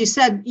because you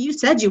said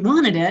you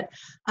wanted it.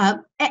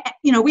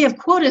 We have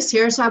quotas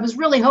here, so I was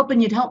really hoping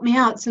you'd help me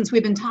out since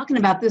we've been talking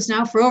about this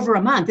now for over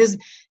a month. Is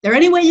there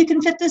any way you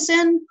can fit this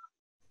in?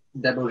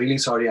 Deb, I'm really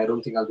sorry. I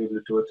don't think I'll be able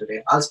to do it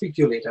today. I'll speak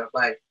to you later.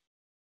 Bye.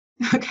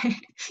 Okay.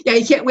 Yeah,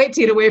 you can't wait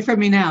to get away from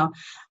me now.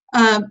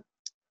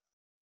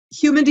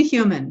 Human to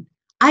human.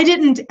 I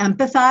didn't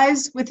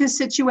empathize with his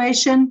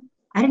situation.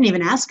 I didn't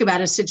even ask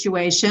about his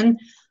situation.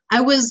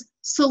 I was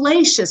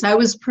salacious. I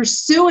was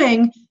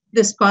pursuing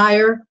this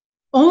buyer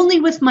only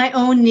with my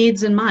own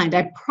needs in mind.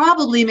 I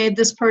probably made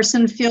this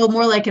person feel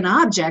more like an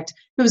object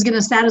who was going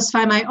to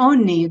satisfy my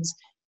own needs.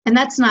 And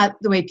that's not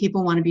the way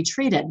people want to be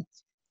treated.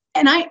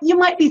 And you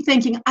might be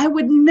thinking, I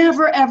would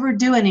never, ever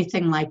do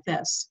anything like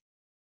this.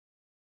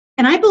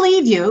 And I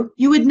believe you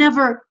would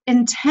never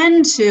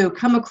intend to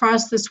come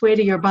across this way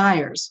to your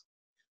buyers.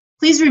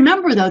 Please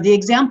remember, though, the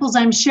examples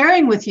I'm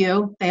sharing with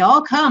you, they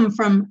all come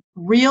from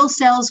real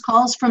sales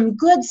calls from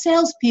good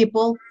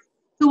salespeople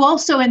who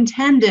also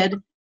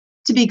intended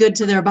to be good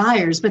to their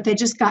buyers, but they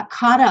just got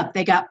caught up.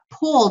 They got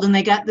pulled, and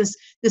they got this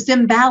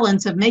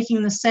imbalance of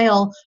making the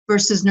sale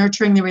versus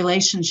nurturing the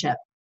relationship.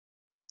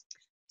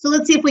 So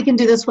let's see if we can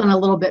do this one a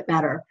little bit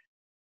better.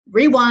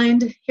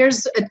 Rewind.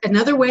 Here's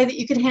another way that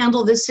you could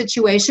handle this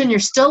situation. You're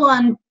still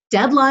on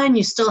deadline.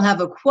 You still have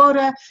a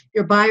quota.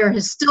 Your buyer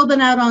has still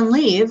been out on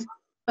leave,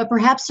 but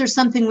perhaps there's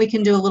something we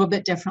can do a little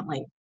bit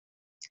differently.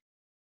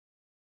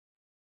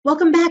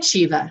 Welcome back,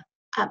 Shiva.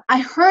 I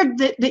heard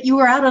that you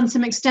were out on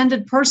some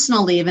extended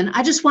personal leave, and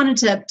I just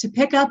wanted to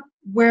pick up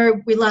where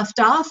we left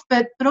off,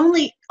 but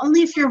only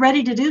if you're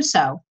ready to do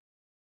so.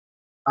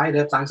 Hi,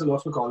 Deb. Thanks a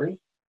lot for calling.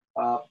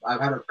 I've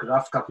had a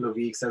rough couple of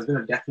weeks. There's been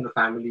a death in the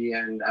family,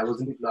 and I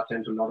wasn't able to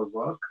attend to a lot of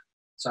work.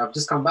 So I've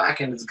just come back,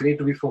 and it's great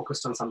to be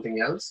focused on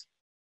something else.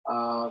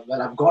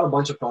 Well, I've got a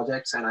bunch of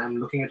projects, and I'm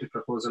looking at a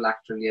proposal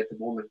actually at the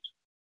moment.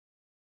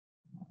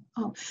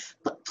 Oh,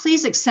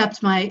 please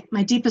accept my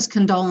deepest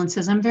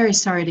condolences. I'm very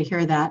sorry to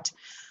hear that.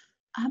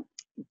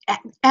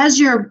 As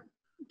you're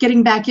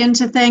getting back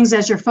into things,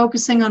 as you're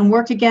focusing on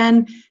work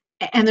again,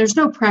 and there's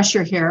no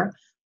pressure here,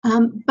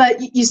 but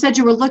you said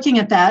you were looking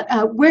at that.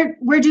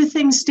 Where do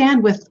things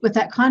stand with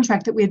that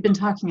contract that we had been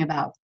talking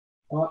about?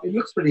 It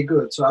looks pretty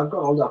good. So I've got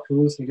all the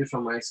approvals needed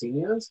from my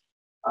seniors.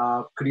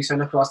 Could you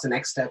send across the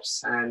next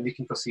steps and we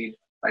can proceed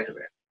right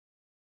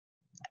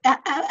away?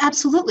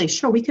 Absolutely.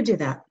 Sure, we could do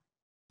that.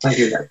 Thank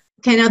you, Deb.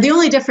 Okay, now the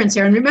only difference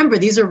here, and remember,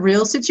 these are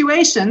real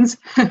situations.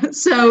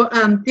 So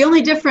the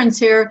only difference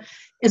here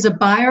is a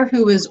buyer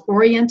who was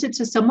oriented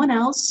to someone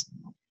else,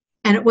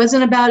 and it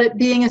wasn't about it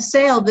being a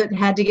sale that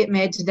had to get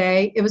made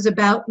today. It was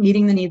about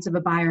meeting the needs of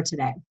a buyer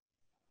today.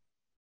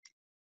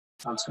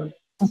 Sounds good.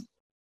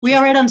 We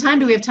all right on time?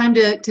 Do we have time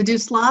to do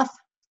sloth?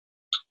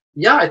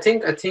 Yeah, I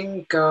think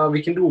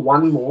we can do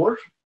one more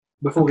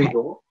before we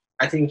go.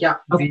 I think,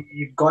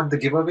 we've got the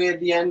giveaway at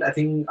the end. I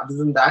think other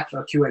than that,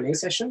 a Q&A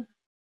session.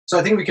 So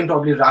I think we can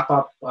probably wrap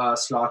up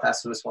sloth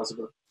as soon as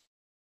possible.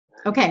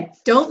 Okay,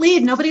 don't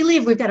leave. Nobody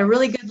leave. We've got a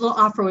really good little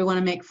offer we want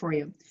to make for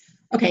you.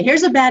 Okay,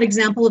 here's a bad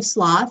example of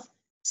sloth.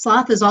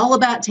 Sloth is all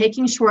about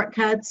taking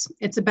shortcuts.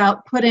 It's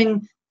about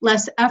putting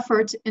less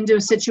effort into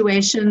a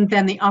situation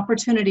than the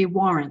opportunity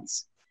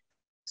warrants.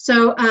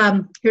 So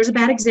here's a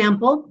bad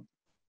example.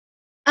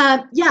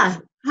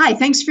 Hi,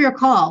 thanks for your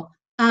call.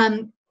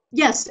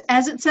 Yes,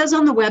 as it says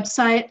on the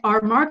website,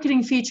 our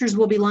marketing features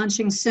will be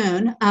launching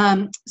soon.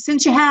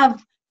 Since you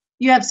have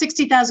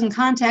 60,000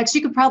 contacts,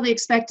 you could probably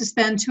expect to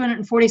spend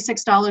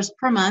 $246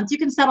 per month. You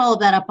can set all of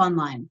that up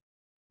online.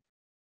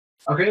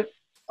 Okay,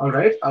 all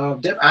right.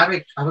 Deb,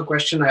 I have a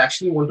question. I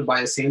actually want to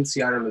buy a sales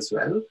CRM as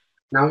well.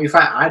 Now, if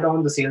I add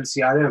on the sales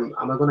CRM,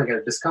 am I going to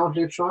get a discount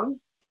later on?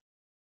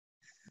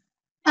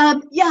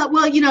 Yeah,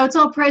 well, it's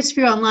all priced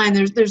for you online.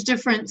 There's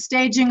different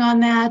staging on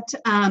that,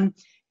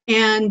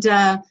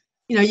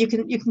 you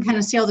can kind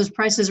of see all those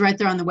prices right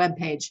there on the web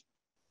page.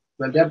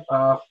 Well, Deb,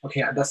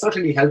 okay, that's not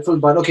really helpful,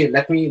 but okay,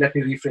 let me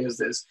rephrase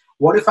this.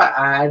 What if I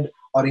add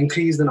or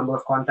increase the number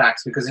of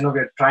contacts? Because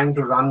we're trying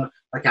to run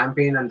a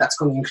campaign, and that's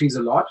going to increase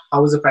a lot.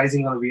 How is the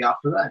pricing going to be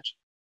after that?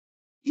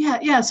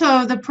 Yeah.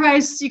 So the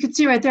price, you can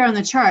see right there on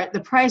the chart,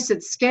 the price,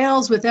 it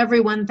scales with every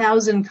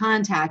 1,000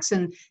 contacts,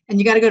 and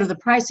you got to go to the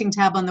pricing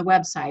tab on the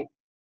website.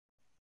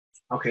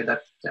 Okay,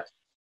 yeah.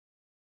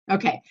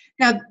 Okay,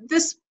 now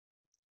this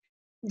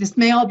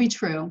may all be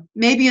true.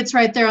 Maybe it's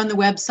right there on the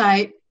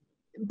website,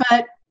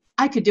 but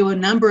I could do a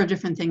number of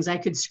different things. I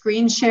could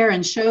screen share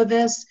and show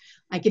this.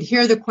 I could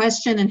hear the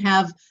question and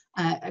have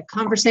a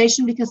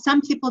conversation, because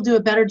some people do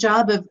a better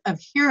job of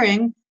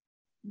hearing.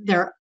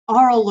 They're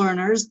oral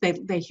learners.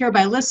 They hear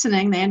by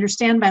listening. They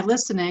understand by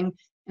listening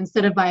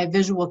instead of by a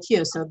visual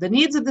cue. So the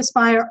needs of this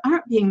buyer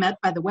aren't being met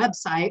by the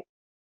website.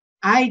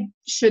 I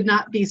should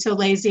not be so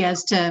lazy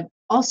as to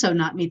also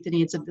not meet the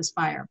needs of this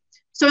buyer.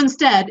 So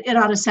instead, it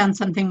ought to sound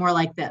something more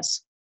like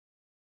this.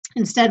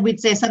 Instead, we'd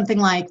say something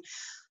like,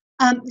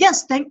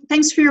 yes,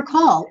 thanks for your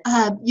call.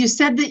 You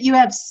said that you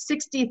have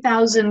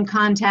 60,000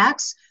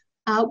 contacts.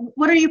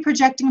 What are you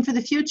projecting for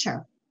the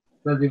future?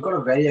 Well, we've got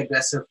a very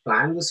aggressive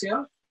plan this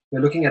year. We're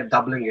looking at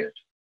doubling it.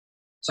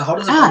 So how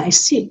does it? I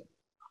see.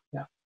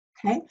 Yeah.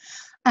 Okay.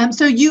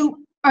 So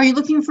are you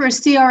looking for a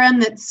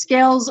CRM that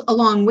scales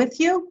along with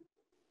you?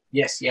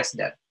 Yes,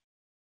 Deb.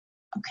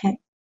 Okay.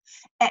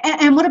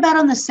 And what about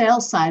on the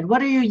sales side?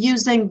 What are you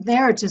using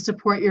there to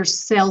support your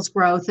sales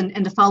growth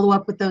and to follow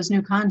up with those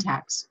new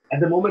contacts?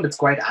 At the moment, it's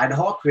quite ad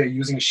hoc. We're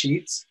using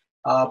Sheets,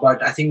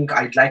 but I think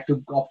I'd like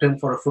to opt in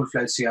for a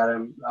full-fledged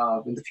CRM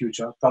in the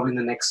future, probably in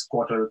the next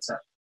quarter itself.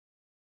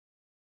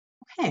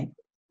 Okay,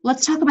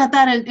 let's talk about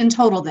that in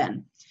total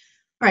then.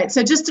 All right,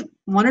 so just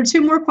one or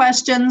two more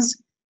questions,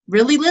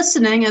 really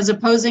listening as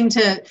opposing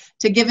to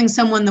giving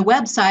someone the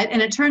website,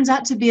 and it turns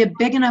out to be a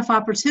big enough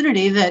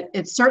opportunity that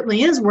it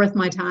certainly is worth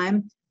my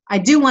time. I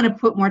do want to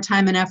put more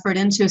time and effort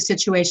into a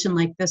situation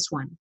like this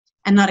one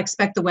and not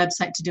expect the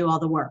website to do all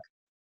the work.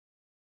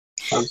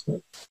 Sounds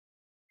good.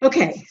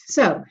 Okay,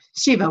 so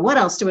Shiva, what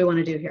else do we want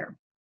to do here?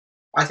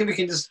 I think we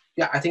can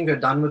I think we're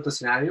done with the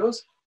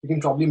scenarios. We can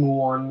probably move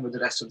on with the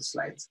rest of the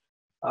slides.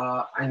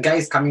 And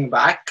guys, coming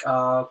back,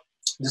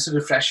 just a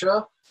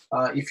refresher,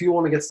 if you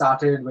want to get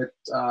started with,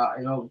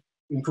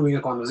 improving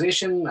your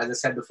conversation, as I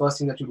said, the first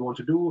thing that you'd want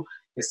to do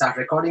is start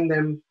recording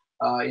them.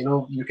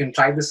 You can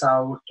try this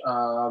out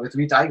with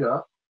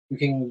Vtiger. You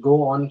can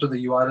go on to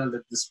the URL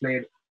that's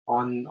displayed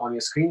on your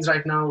screens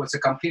right now. It's a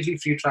completely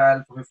free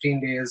trial for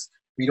 15 days.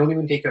 We don't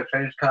even take your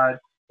credit card.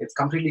 It's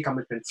completely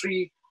commitment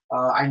free.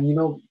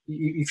 And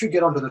if you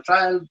get onto the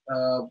trial,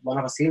 one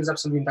of our sales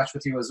reps will be in touch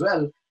with you as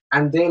well,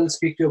 and they'll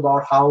speak to you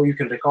about how you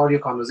can record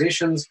your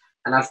conversations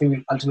and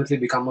ultimately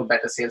become a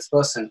better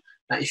salesperson.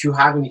 Now, if you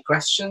have any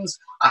questions,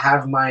 I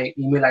have my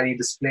email ID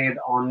displayed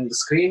on the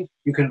screen.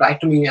 You can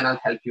write to me and I'll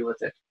help you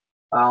with it.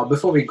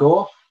 Before we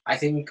go, I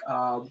think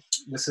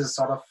this is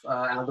sort of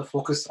another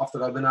focus of the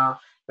webinar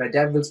where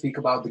Deb will speak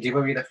about the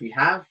giveaway that we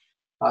have.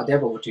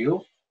 Deb, over to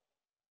you.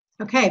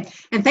 Okay,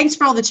 and thanks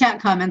for all the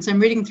chat comments. I'm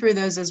reading through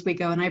those as we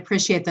go, and I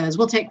appreciate those.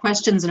 We'll take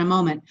questions in a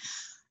moment.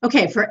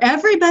 Okay, for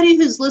everybody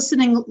who's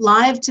listening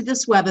live to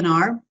this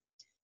webinar,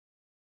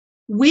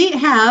 we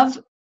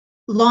have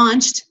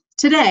launched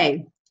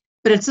today,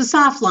 but it's a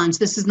soft launch.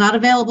 This is not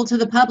available to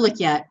the public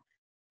yet,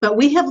 but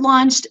we have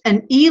launched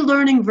an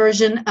e-learning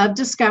version of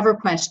Discover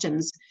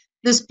Questions.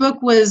 This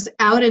book was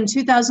out in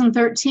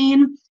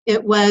 2013.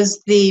 It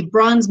was the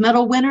bronze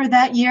medal winner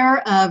that year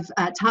of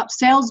top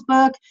sales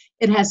book.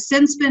 It has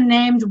since been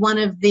named one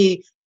of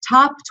the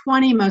top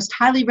 20 most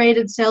highly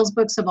rated sales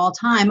books of all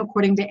time,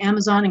 according to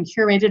Amazon and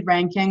curated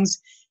rankings.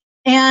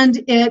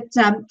 And it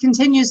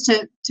continues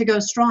to go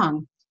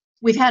strong.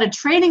 We've had a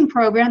training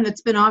program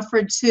that's been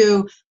offered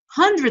to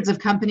hundreds of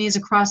companies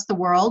across the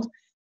world,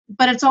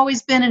 but it's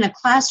always been in a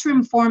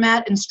classroom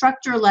format,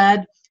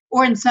 instructor-led,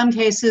 or in some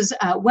cases,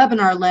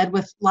 webinar-led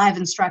with live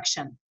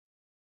instruction.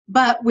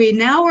 But we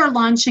now are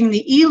launching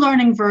the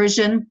e-learning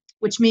version,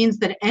 which means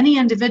that any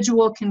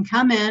individual can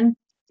come in.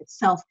 It's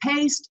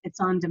self-paced, it's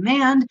on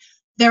demand.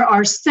 There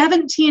are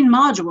 17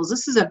 modules.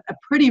 This is a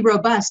pretty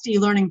robust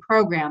e-learning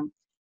program.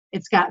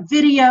 It's got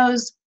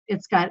videos,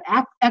 it's got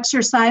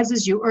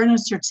exercises. You earn a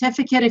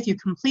certificate if you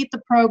complete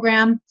the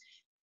program.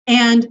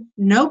 And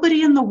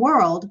nobody in the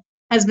world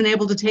has been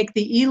able to take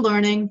the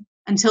e-learning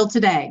until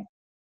today.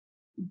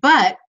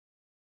 But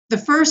the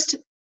first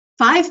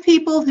 5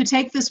 people who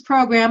take this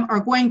program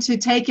are going to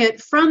take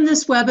it from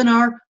this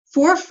webinar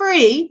for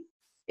free.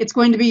 It's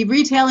going to be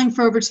retailing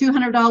for over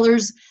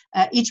 $200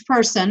 each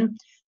person,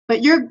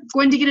 but you're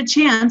going to get a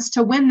chance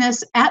to win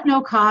this at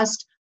no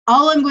cost.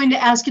 All I'm going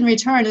to ask in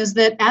return is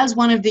that as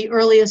one of the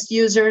earliest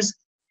users,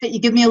 that you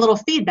give me a little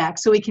feedback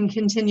so we can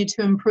continue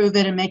to improve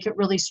it and make it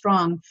really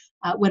strong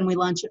when we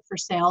launch it for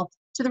sale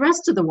to the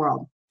rest of the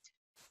world.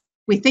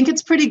 We think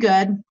it's pretty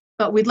good,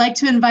 but we'd like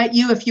to invite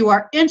you, if you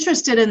are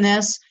interested in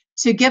this,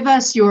 to give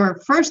us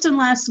your first and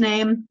last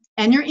name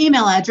and your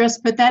email address.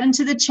 Put that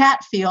into the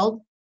chat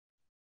field.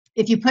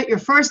 If you put your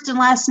first and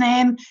last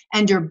name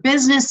and your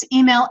business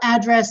email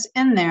address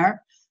in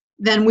there,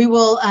 then we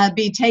will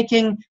be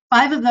taking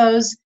 5 of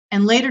those,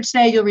 and later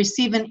today you'll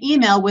receive an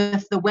email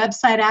with the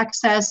website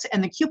access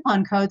and the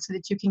coupon code so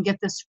that you can get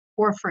this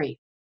for free.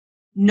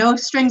 No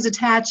strings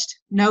attached,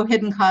 no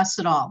hidden costs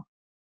at all.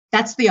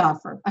 That's the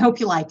offer. I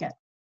hope you like it.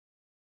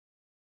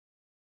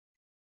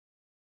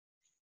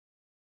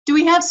 Do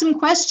we have some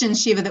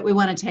questions, Shiva, that we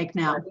want to take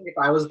now? I think if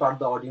I was part of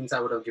the audience,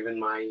 I would have given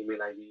my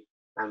email ID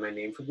and my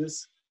name for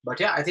this. But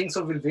yeah, I think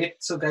so. We'll wait.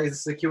 So guys, this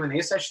is a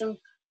Q&A session.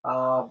 We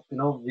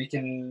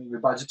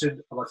budgeted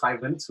about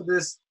 5 minutes for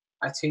this.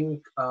 I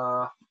think,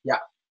 yeah.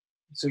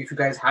 So if you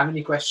guys have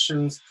any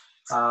questions,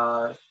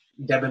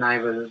 Deb and I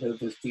will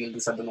field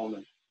this at the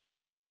moment.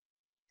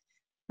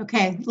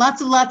 Okay,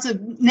 lots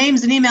of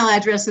names and email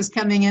addresses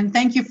coming in.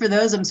 Thank you for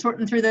those. I'm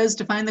sorting through those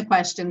to find the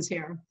questions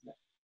here.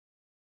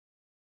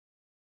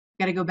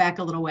 Got to go back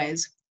a little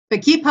ways.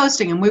 But keep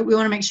posting them. We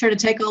want to make sure to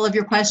take all of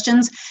your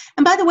questions.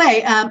 And by the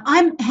way,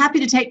 I'm happy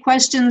to take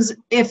questions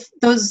if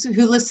those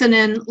who listen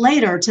in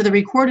later to the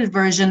recorded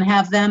version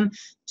have them.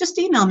 Just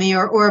email me,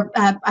 or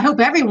I hope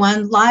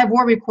everyone, live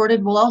or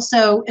recorded, will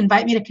also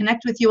invite me to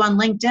connect with you on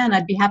LinkedIn.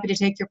 I'd be happy to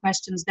take your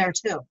questions there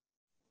too.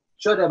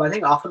 Sure, Deb. I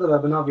think after the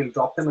webinar, we'll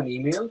drop them an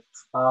email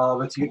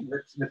with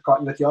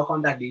your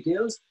contact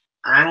details,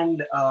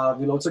 and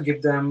we'll also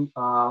give them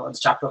a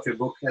chapter of your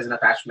book as an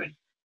attachment.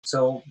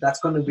 So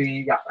that's going to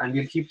be, yeah, and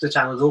we'll keep the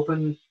channels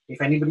open.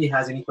 If anybody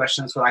has any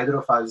questions for either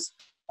of us,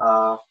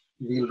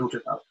 we'll route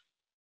it out.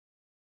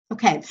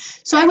 Okay,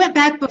 so I went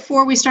back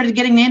before we started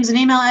getting names and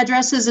email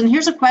addresses, and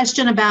here's a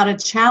question about a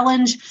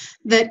challenge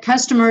that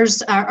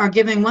customers are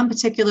giving one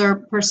particular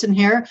person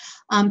here.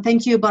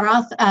 Thank you,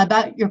 Bharath,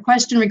 about your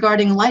question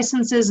regarding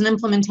licenses and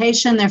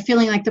implementation. They're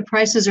feeling like the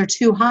prices are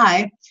too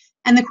high,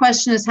 and the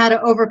question is how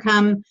to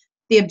overcome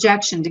the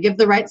objection, to give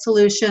the right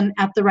solution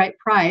at the right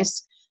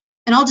price.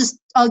 And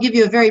I'll give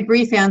you a very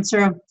brief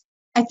answer.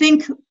 I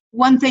think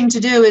one thing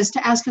to do is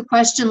to ask a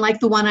question like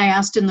the one I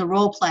asked in the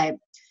role play.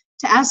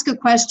 To ask a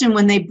question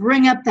when they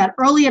bring up that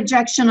early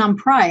objection on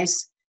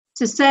price,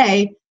 to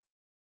say,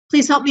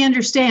 please help me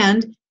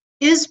understand,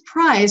 is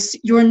price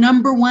your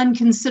number one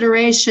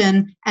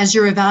consideration as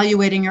you're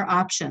evaluating your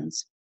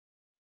options?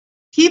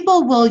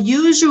 People will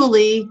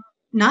usually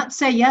not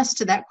say yes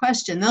to that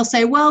question. They'll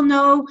say, well,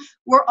 no,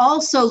 we're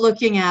also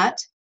looking at,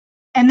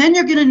 and then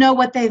you're going to know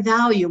what they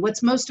value,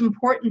 what's most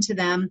important to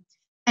them,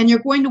 and you're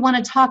going to want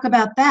to talk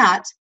about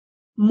that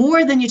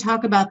more than you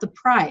talk about the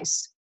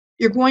price.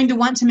 You're going to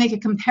want to make a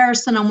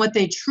comparison on what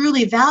they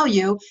truly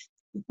value.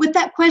 With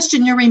that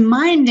question, you're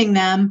reminding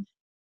them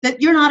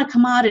that you're not a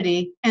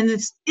commodity, and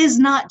this is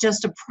not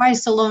just a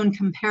price alone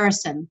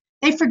comparison.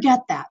 They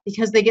forget that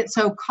because they get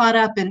so caught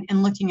up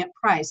in looking at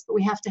price, but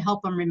we have to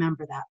help them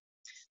remember that.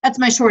 That's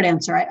my short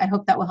answer. I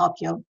hope that will help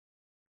you.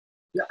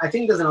 Yeah, I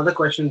think there's another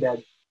question there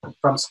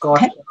from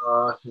Scott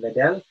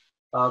Liddell,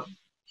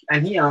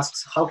 and he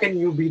asks, how can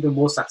you be the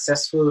most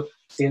successful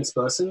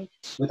salesperson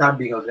without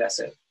being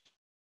aggressive?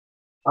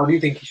 How do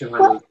you think you should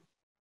handle it?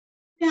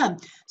 Yeah,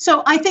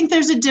 so I think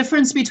there's a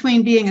difference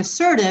between being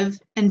assertive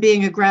and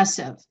being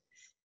aggressive.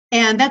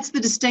 And that's the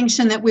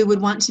distinction that we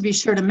would want to be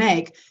sure to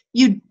make.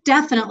 You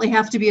definitely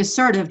have to be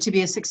assertive to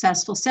be a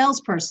successful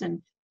salesperson.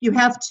 You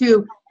have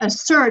to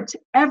assert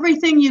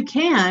everything you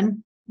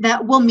can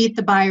that will meet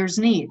the buyer's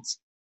needs.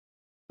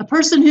 A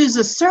person who's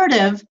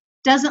assertive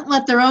doesn't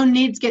let their own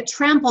needs get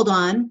trampled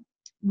on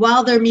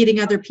while they're meeting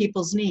other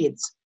people's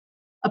needs.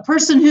 A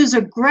person who's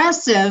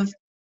aggressive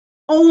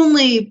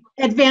only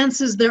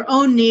advances their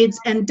own needs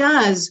and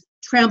does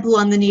trample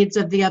on the needs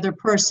of the other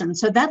person.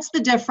 So that's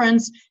the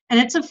difference, and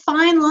it's a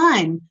fine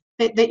line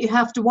that you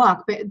have to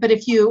walk. But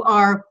if you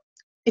are,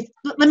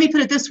 let me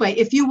put it this way,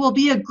 if you will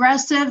be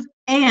aggressive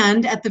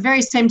and at the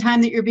very same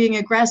time that you're being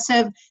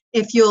aggressive,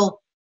 if you'll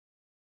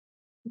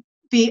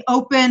be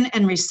open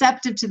and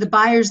receptive to the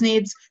buyer's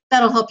needs,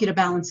 that'll help you to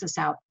balance this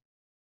out.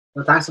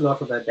 Well, thanks a lot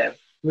for that, Deb.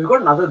 We've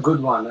got another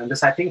good one, and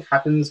this I think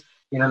happens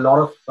in a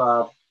lot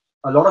of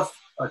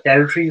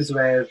territories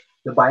where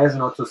the buyers are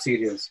not so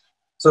serious.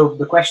 So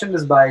the question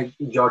is by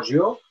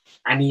Giorgio,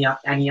 and he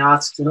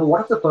asks,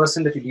 what if the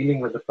person that you're dealing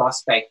with, the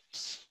prospect,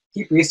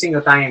 keep wasting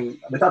your time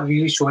without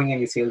really showing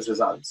any sales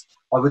results,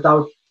 or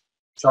without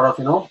sort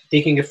of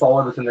taking it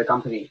forward within the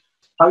company?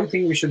 How do you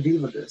think we should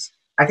deal with this?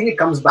 I think it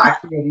comes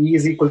back to the E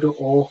is equal to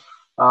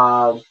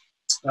O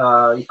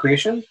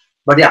equation,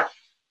 but yeah,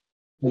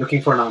 we're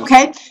looking for an answer.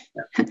 Okay,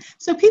 yeah.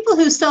 So people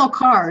who sell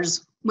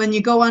cars, when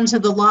you go onto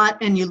the lot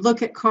and you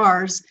look at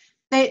cars,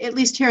 they, at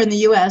least here in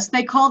the US,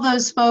 they call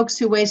those folks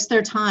who waste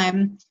their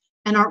time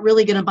and aren't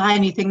really going to buy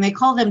anything, they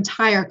call them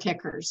tire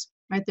kickers,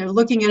 right? They're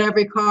looking at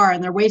every car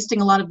and they're wasting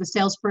a lot of the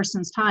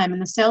salesperson's time.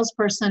 And the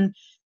salesperson,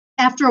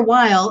 after a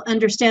while,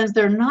 understands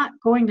they're not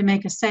going to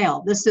make a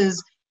sale. This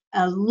is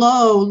a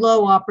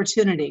low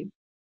opportunity.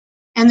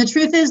 And the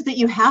truth is that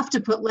you have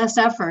to put less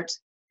effort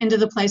into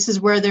the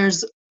places where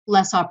there's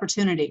less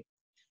opportunity.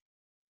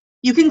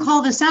 You can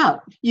call this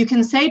out. You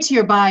can say to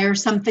your buyer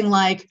something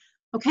like,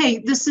 okay,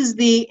 this is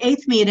the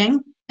 8th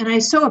meeting, and I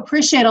so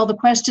appreciate all the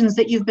questions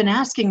that you've been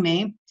asking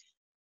me.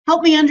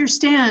 Help me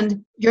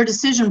understand your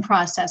decision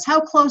process.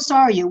 How close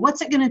are you?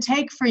 What's it going to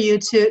take for you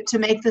to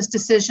make this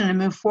decision and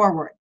move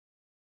forward?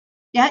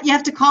 Yeah, you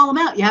have to call them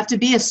out. You have to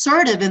be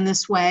assertive in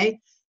this way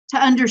to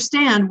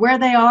understand where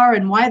they are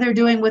and why they're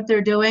doing what they're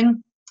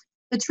doing.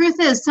 The truth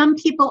is, some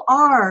people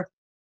are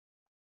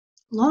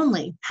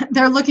lonely.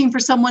 They're looking for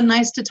someone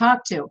nice to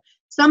talk to.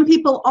 Some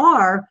people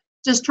are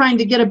just trying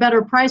to get a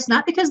better price,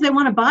 not because they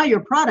want to buy your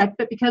product,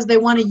 but because they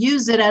want to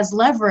use it as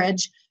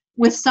leverage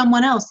with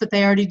someone else that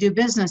they already do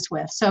business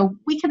with. So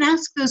we can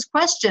ask those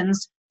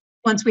questions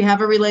once we have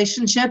a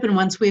relationship and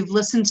once we've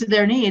listened to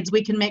their needs.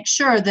 We can make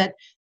sure that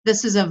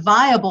this is a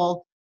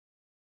viable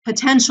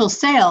potential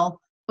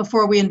sale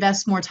before we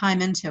invest more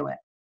time into it.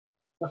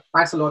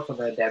 Thanks a lot for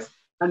that, Deb.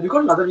 And we've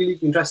got another really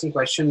interesting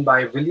question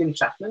by William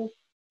Chapman.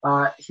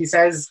 He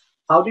says,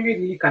 how do we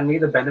really convey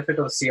the benefit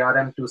of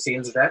CRM to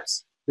sales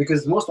reps?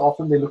 Because most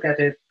often they look at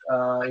it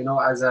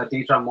as a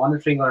data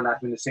monitoring or an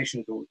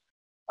administration tool.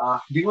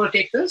 Do you want to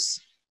take this?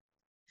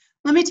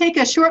 Let me take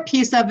a short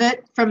piece of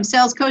it from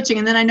sales coaching,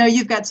 and then I know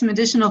you've got some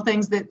additional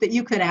things that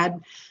you could add.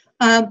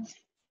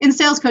 In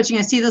sales coaching,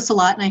 I see this a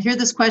lot, and I hear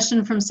this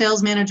question from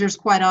sales managers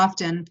quite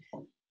often.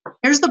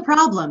 Here's the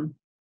problem.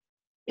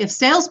 If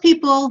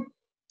salespeople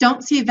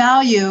don't see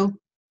value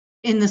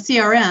in the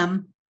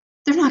CRM,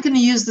 they're not going to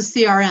use the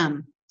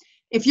CRM.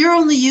 If you're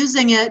only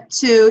using it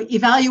to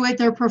evaluate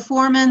their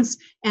performance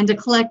and to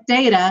collect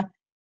data,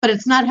 but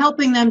it's not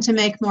helping them to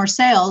make more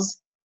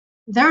sales,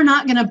 they're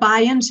not going to buy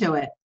into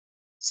it.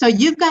 So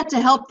you've got to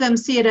help them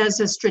see it as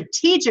a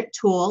strategic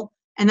tool,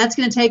 and that's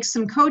going to take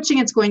some coaching.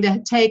 It's going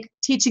to take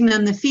teaching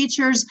them the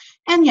features,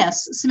 and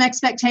yes, some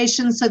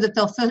expectations so that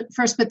they'll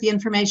first put the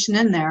information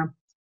in there.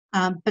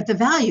 But the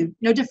value,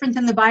 no different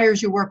than the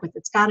buyers you work with,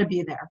 it's got to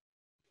be there.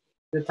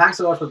 Thanks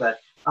a lot for that.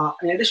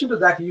 In addition to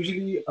that,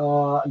 usually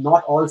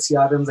not all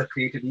CRMs are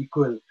created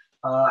equal.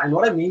 And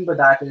what I mean by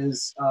that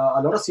is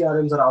a lot of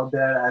CRMs are out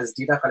there as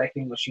data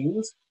collecting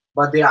machines,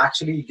 but they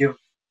actually give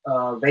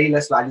very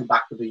less value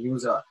back to the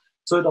user.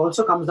 So it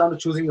also comes down to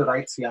choosing the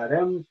right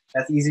CRM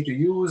that's easy to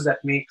use,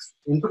 that makes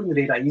inputting the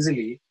data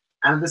easily,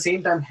 and at the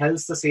same time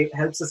helps the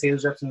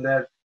sales reps in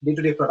their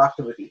day-to-day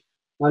productivity.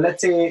 Now,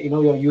 let's say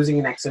you're using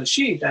an Excel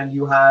sheet and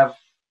you have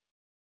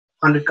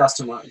 100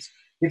 customers.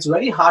 It's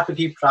very hard to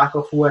keep track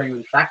of who are you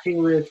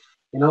interacting with,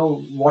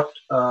 what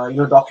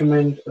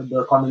document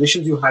the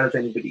conversations you had with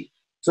anybody.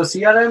 So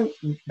CRM,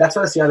 that's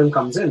where CRM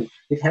comes in.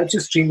 It helps you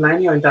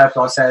streamline your entire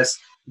process,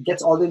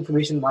 gets all the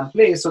information in one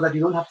place so that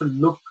you don't have to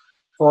look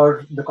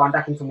for the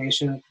contact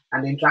information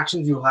and the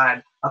interactions you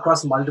had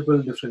across multiple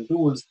different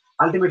tools,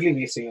 ultimately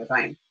wasting your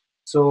time.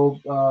 So,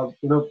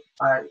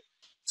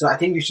 I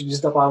think you should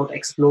just about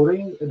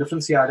exploring the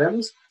different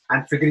CRMs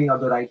and figuring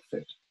out the right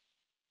fit.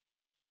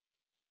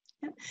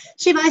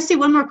 Shiva, I see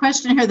one more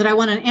question here that I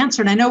want to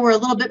answer, and I know we're a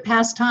little bit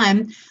past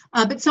time,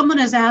 but someone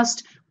has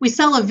asked, we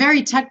sell a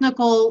very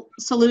technical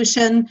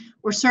solution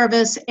or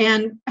service,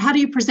 and how do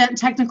you present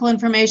technical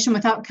information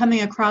without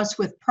coming across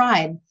with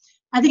pride?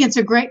 I think it's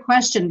a great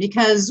question,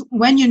 because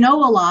when you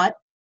know a lot,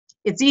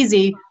 it's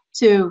easy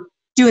to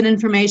do an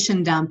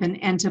information dump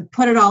and to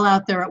put it all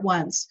out there at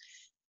once.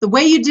 The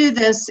way you do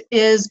this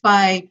is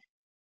by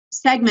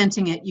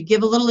segmenting it. You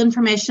give a little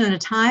information at a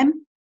time,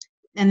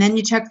 and then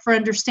you check for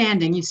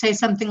understanding. You say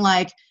something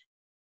like,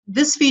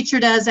 this feature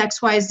does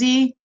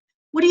XYZ.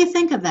 What do you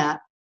think of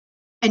that?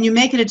 And you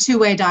make it a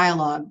two-way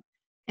dialogue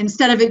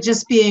instead of it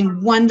just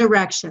being one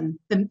direction.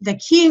 The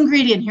key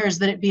ingredient here is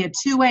that it be a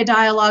two-way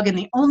dialogue, and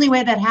the only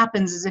way that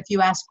happens is if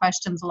you ask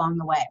questions along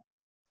the way.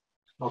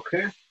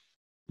 Okay.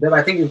 Deb,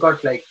 I think we've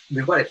got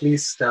at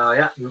least,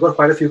 we've got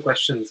quite a few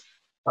questions.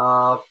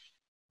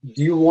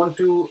 Do you want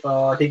to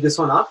take this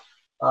one up?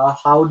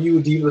 How do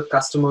you deal with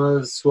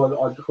customers who are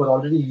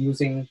already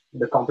using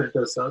the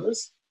competitor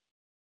service?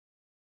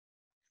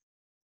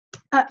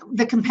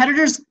 The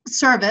competitor's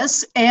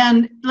service,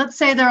 and let's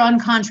say they're on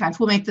contract.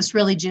 We'll make this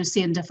really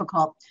juicy and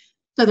difficult.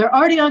 So they're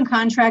already on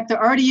contract.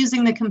 They're already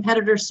using the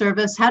competitor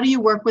service. How do you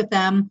work with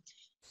them?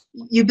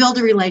 You build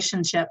a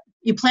relationship.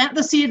 You plant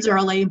the seeds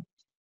early.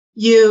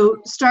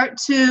 You start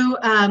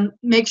to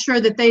make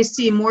sure that they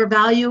see more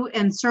value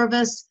and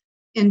service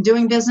in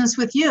doing business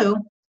with you.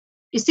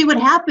 You see,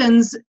 what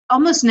happens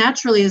almost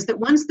naturally is that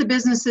once the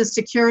business is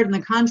secured and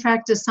the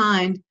contract is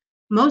signed,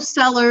 most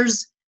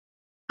sellers,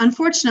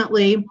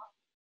 unfortunately,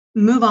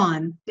 move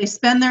on. They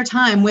spend their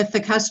time with the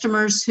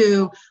customers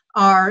who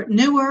are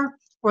newer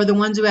or the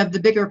ones who have the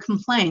bigger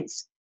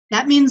complaints.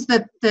 That means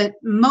that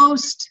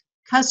most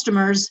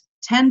customers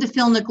tend to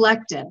feel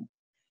neglected.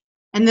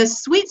 And the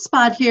sweet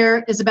spot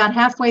here is about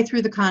halfway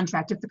through the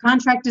contract. If the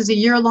contract is a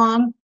year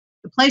long,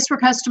 the place where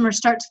customers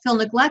start to feel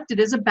neglected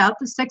is about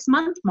the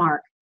 6-month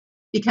mark,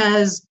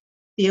 because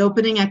the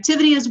opening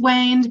activity has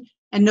waned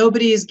and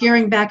nobody is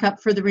gearing back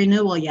up for the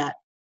renewal yet.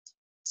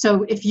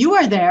 So if you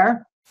are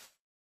there,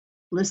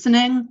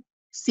 listening,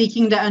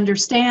 seeking to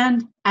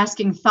understand,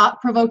 asking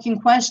thought-provoking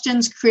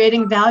questions,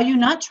 creating value,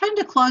 not trying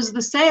to close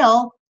the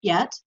sale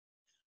yet,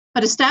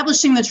 but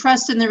establishing the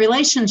trust in the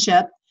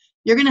relationship,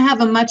 you're going to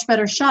have a much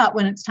better shot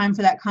when it's time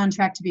for that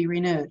contract to be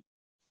renewed,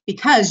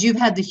 because you've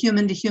had the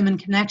human-to-human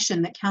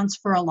connection that counts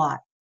for a lot.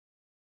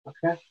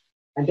 Okay.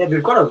 And Deb,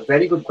 we've got a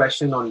very good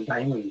question on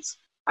diamonds.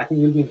 I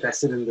think you'll be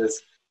interested in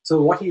this.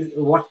 So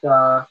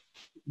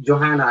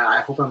Johan,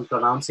 I hope I'm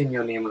pronouncing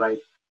your name right,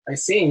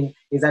 is saying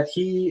is that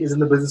he is in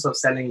the business of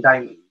selling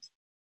diamonds.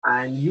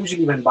 And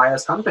usually when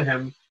buyers come to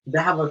him, they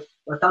have a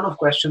ton of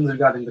questions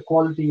regarding the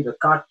quality, the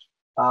cut,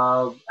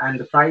 and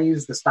the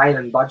price, the style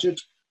and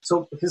budget.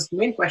 So his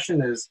main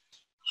question is,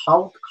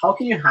 how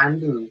can you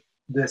handle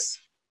this?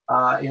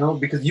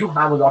 Because you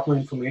have a lot more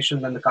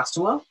information than the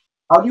customer.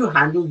 How do you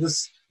handle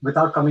this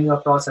without coming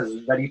across as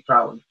very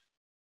proud?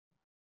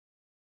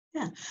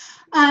 Yeah.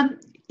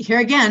 Here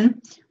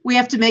again, we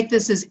have to make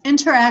this as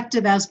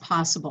interactive as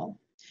possible.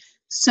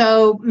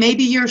 So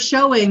maybe you're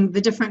showing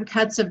the different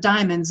cuts of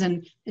diamonds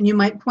and you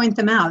might point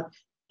them out.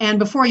 And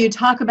before you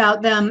talk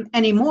about them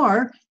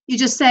anymore, you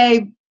just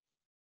say,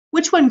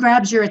 Which one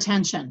grabs your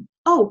attention?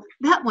 Oh,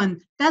 that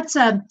one, that's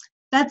an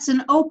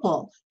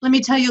opal. Let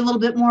me tell you a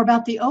little bit more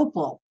about the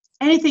opal.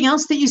 Anything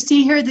else that you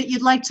see here that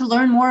you'd like to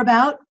learn more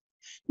about?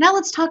 Now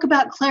let's talk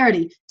about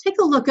clarity. Take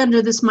a look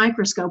under this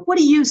microscope. What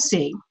do you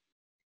see?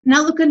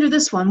 Now look under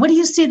this one. What do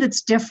you see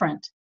that's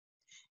different?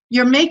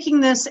 You're making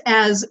this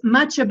as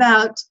much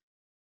about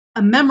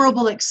a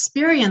memorable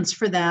experience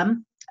for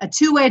them, a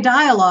two-way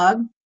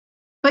dialogue,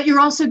 but you're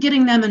also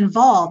getting them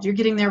involved. You're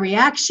getting their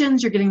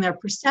reactions, you're getting their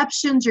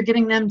perceptions, you're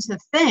getting them to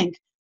think.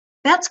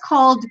 That's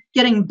called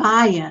getting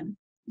buy-in.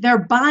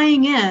 They're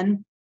buying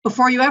in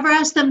before you ever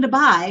ask them to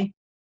buy.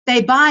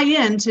 They buy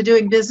into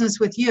doing business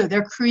with you.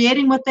 They're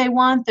creating what they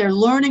want, they're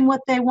learning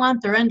what they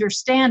want, they're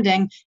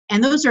understanding,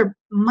 and those are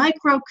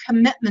micro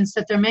commitments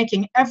that they're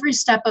making every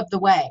step of the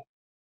way.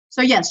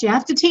 So yes, you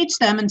have to teach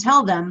them and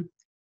tell them,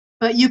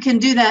 but you can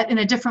do that in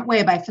a different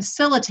way by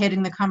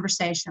facilitating the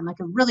conversation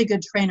like a really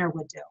good trainer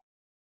would do.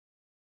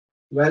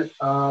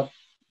 Well,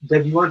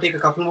 Deb, you want to take a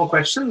couple more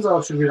questions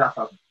or should we wrap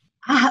up?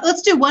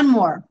 Let's do one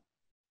more.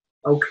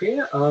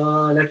 Okay,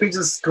 let me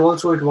just scroll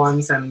through it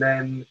once and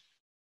then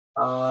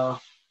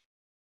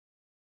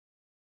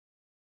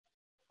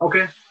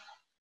okay.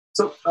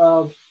 So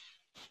one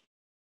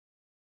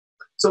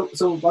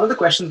of the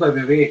questions by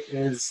Vivek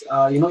is,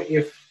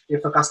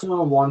 if a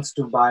customer wants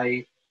to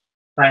buy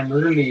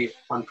primarily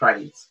on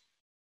price,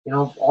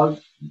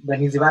 when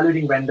he's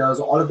evaluating vendors,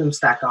 all of them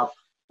stack up,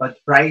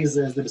 but price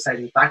is the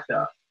deciding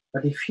factor.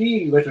 But if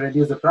he were to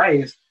reduce the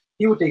price,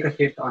 he would take a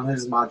hit on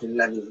his margin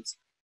levels.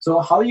 So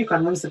how do you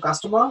convince the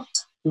customer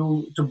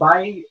to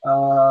buy,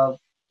 to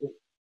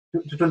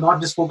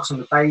not just focus on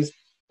the price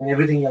and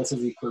everything else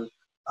is equal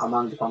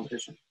among the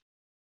competition?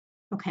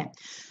 Okay,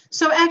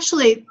 so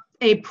actually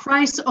a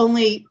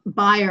price-only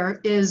buyer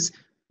is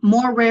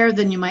more rare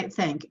than you might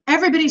think.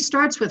 Everybody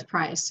starts with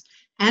price,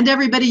 and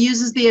everybody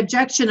uses the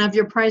objection of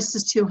your price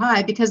is too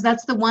high because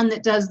that's the one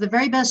that does the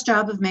very best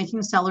job of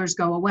making sellers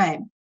go away.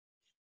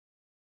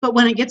 But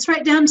when it gets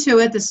right down to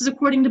it, this is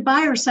according to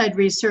buyer side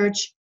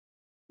research,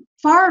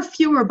 far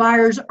fewer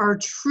buyers are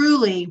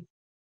truly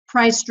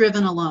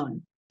price-driven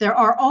alone. There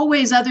are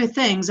always other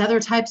things, other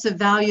types of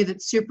value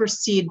that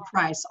supersede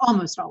price,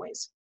 almost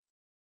always.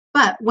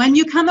 But when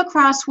you come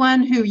across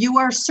one who you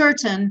are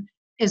certain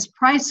is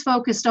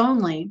price-focused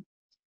only,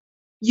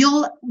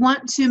 you'll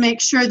want to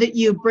make sure that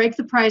you break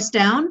the price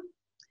down.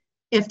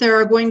 If there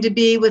are going to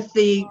be, with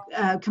the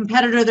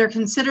competitor they're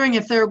considering,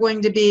 if there are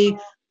going to be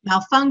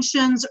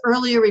malfunctions,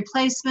 earlier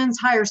replacements,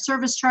 higher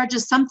service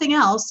charges, something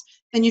else,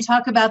 then you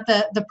talk about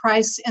the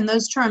price in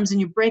those terms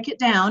and you break it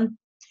down.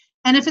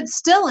 And if it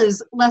still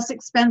is less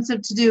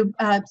expensive to do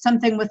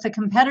something with the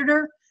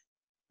competitor,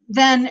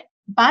 then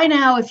by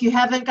now, if you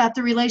haven't got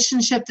the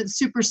relationship that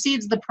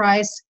supersedes the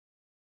price,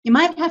 you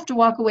might have to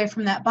walk away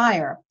from that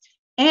buyer.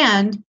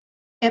 And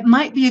it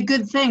might be a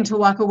good thing to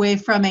walk away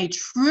from a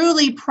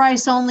truly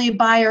price-only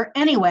buyer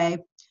anyway,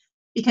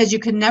 because you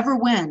can never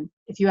win.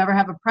 If you ever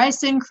have a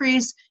price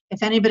increase,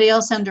 if anybody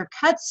else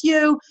undercuts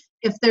you,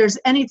 if there's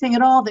anything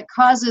at all that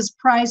causes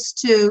price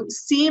to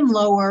seem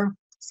lower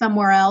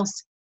somewhere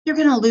else, you're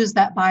going to lose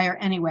that buyer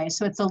anyway.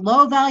 So it's a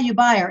low-value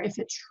buyer if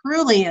it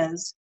truly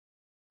is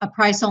a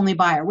price-only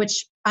buyer,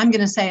 which I'm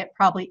going to say it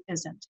probably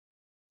isn't.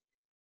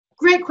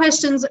 Great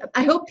questions.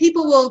 I hope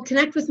people will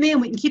connect with me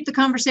and we can keep the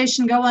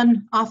conversation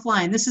going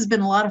offline. This has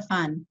been a lot of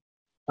fun.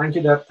 Thank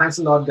you, Deb. Thanks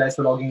a lot, guys,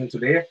 for logging in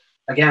today.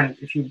 Again,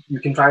 if you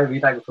can try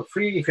Vtiger for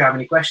free. If you have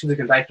any questions, you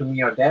can write to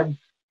me or Deb.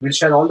 We'll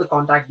share all the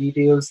contact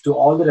details to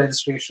all the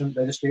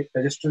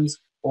registrants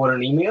over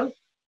an email.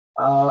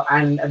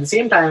 And at the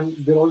same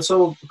time, we're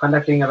also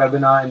conducting a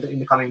webinar in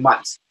the coming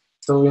months.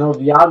 So,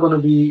 we are going to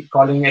be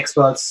calling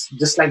experts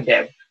just like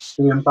Deb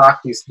to impart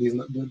these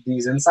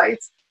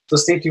insights. So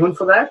stay tuned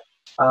for that.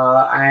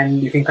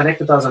 And you can connect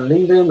with us on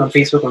LinkedIn, on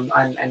Facebook,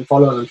 and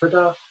follow us on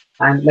Twitter.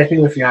 And let me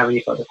know if you have any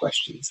further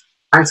questions.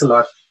 Thanks a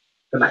lot.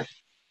 Good night.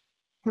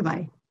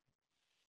 Bye-bye.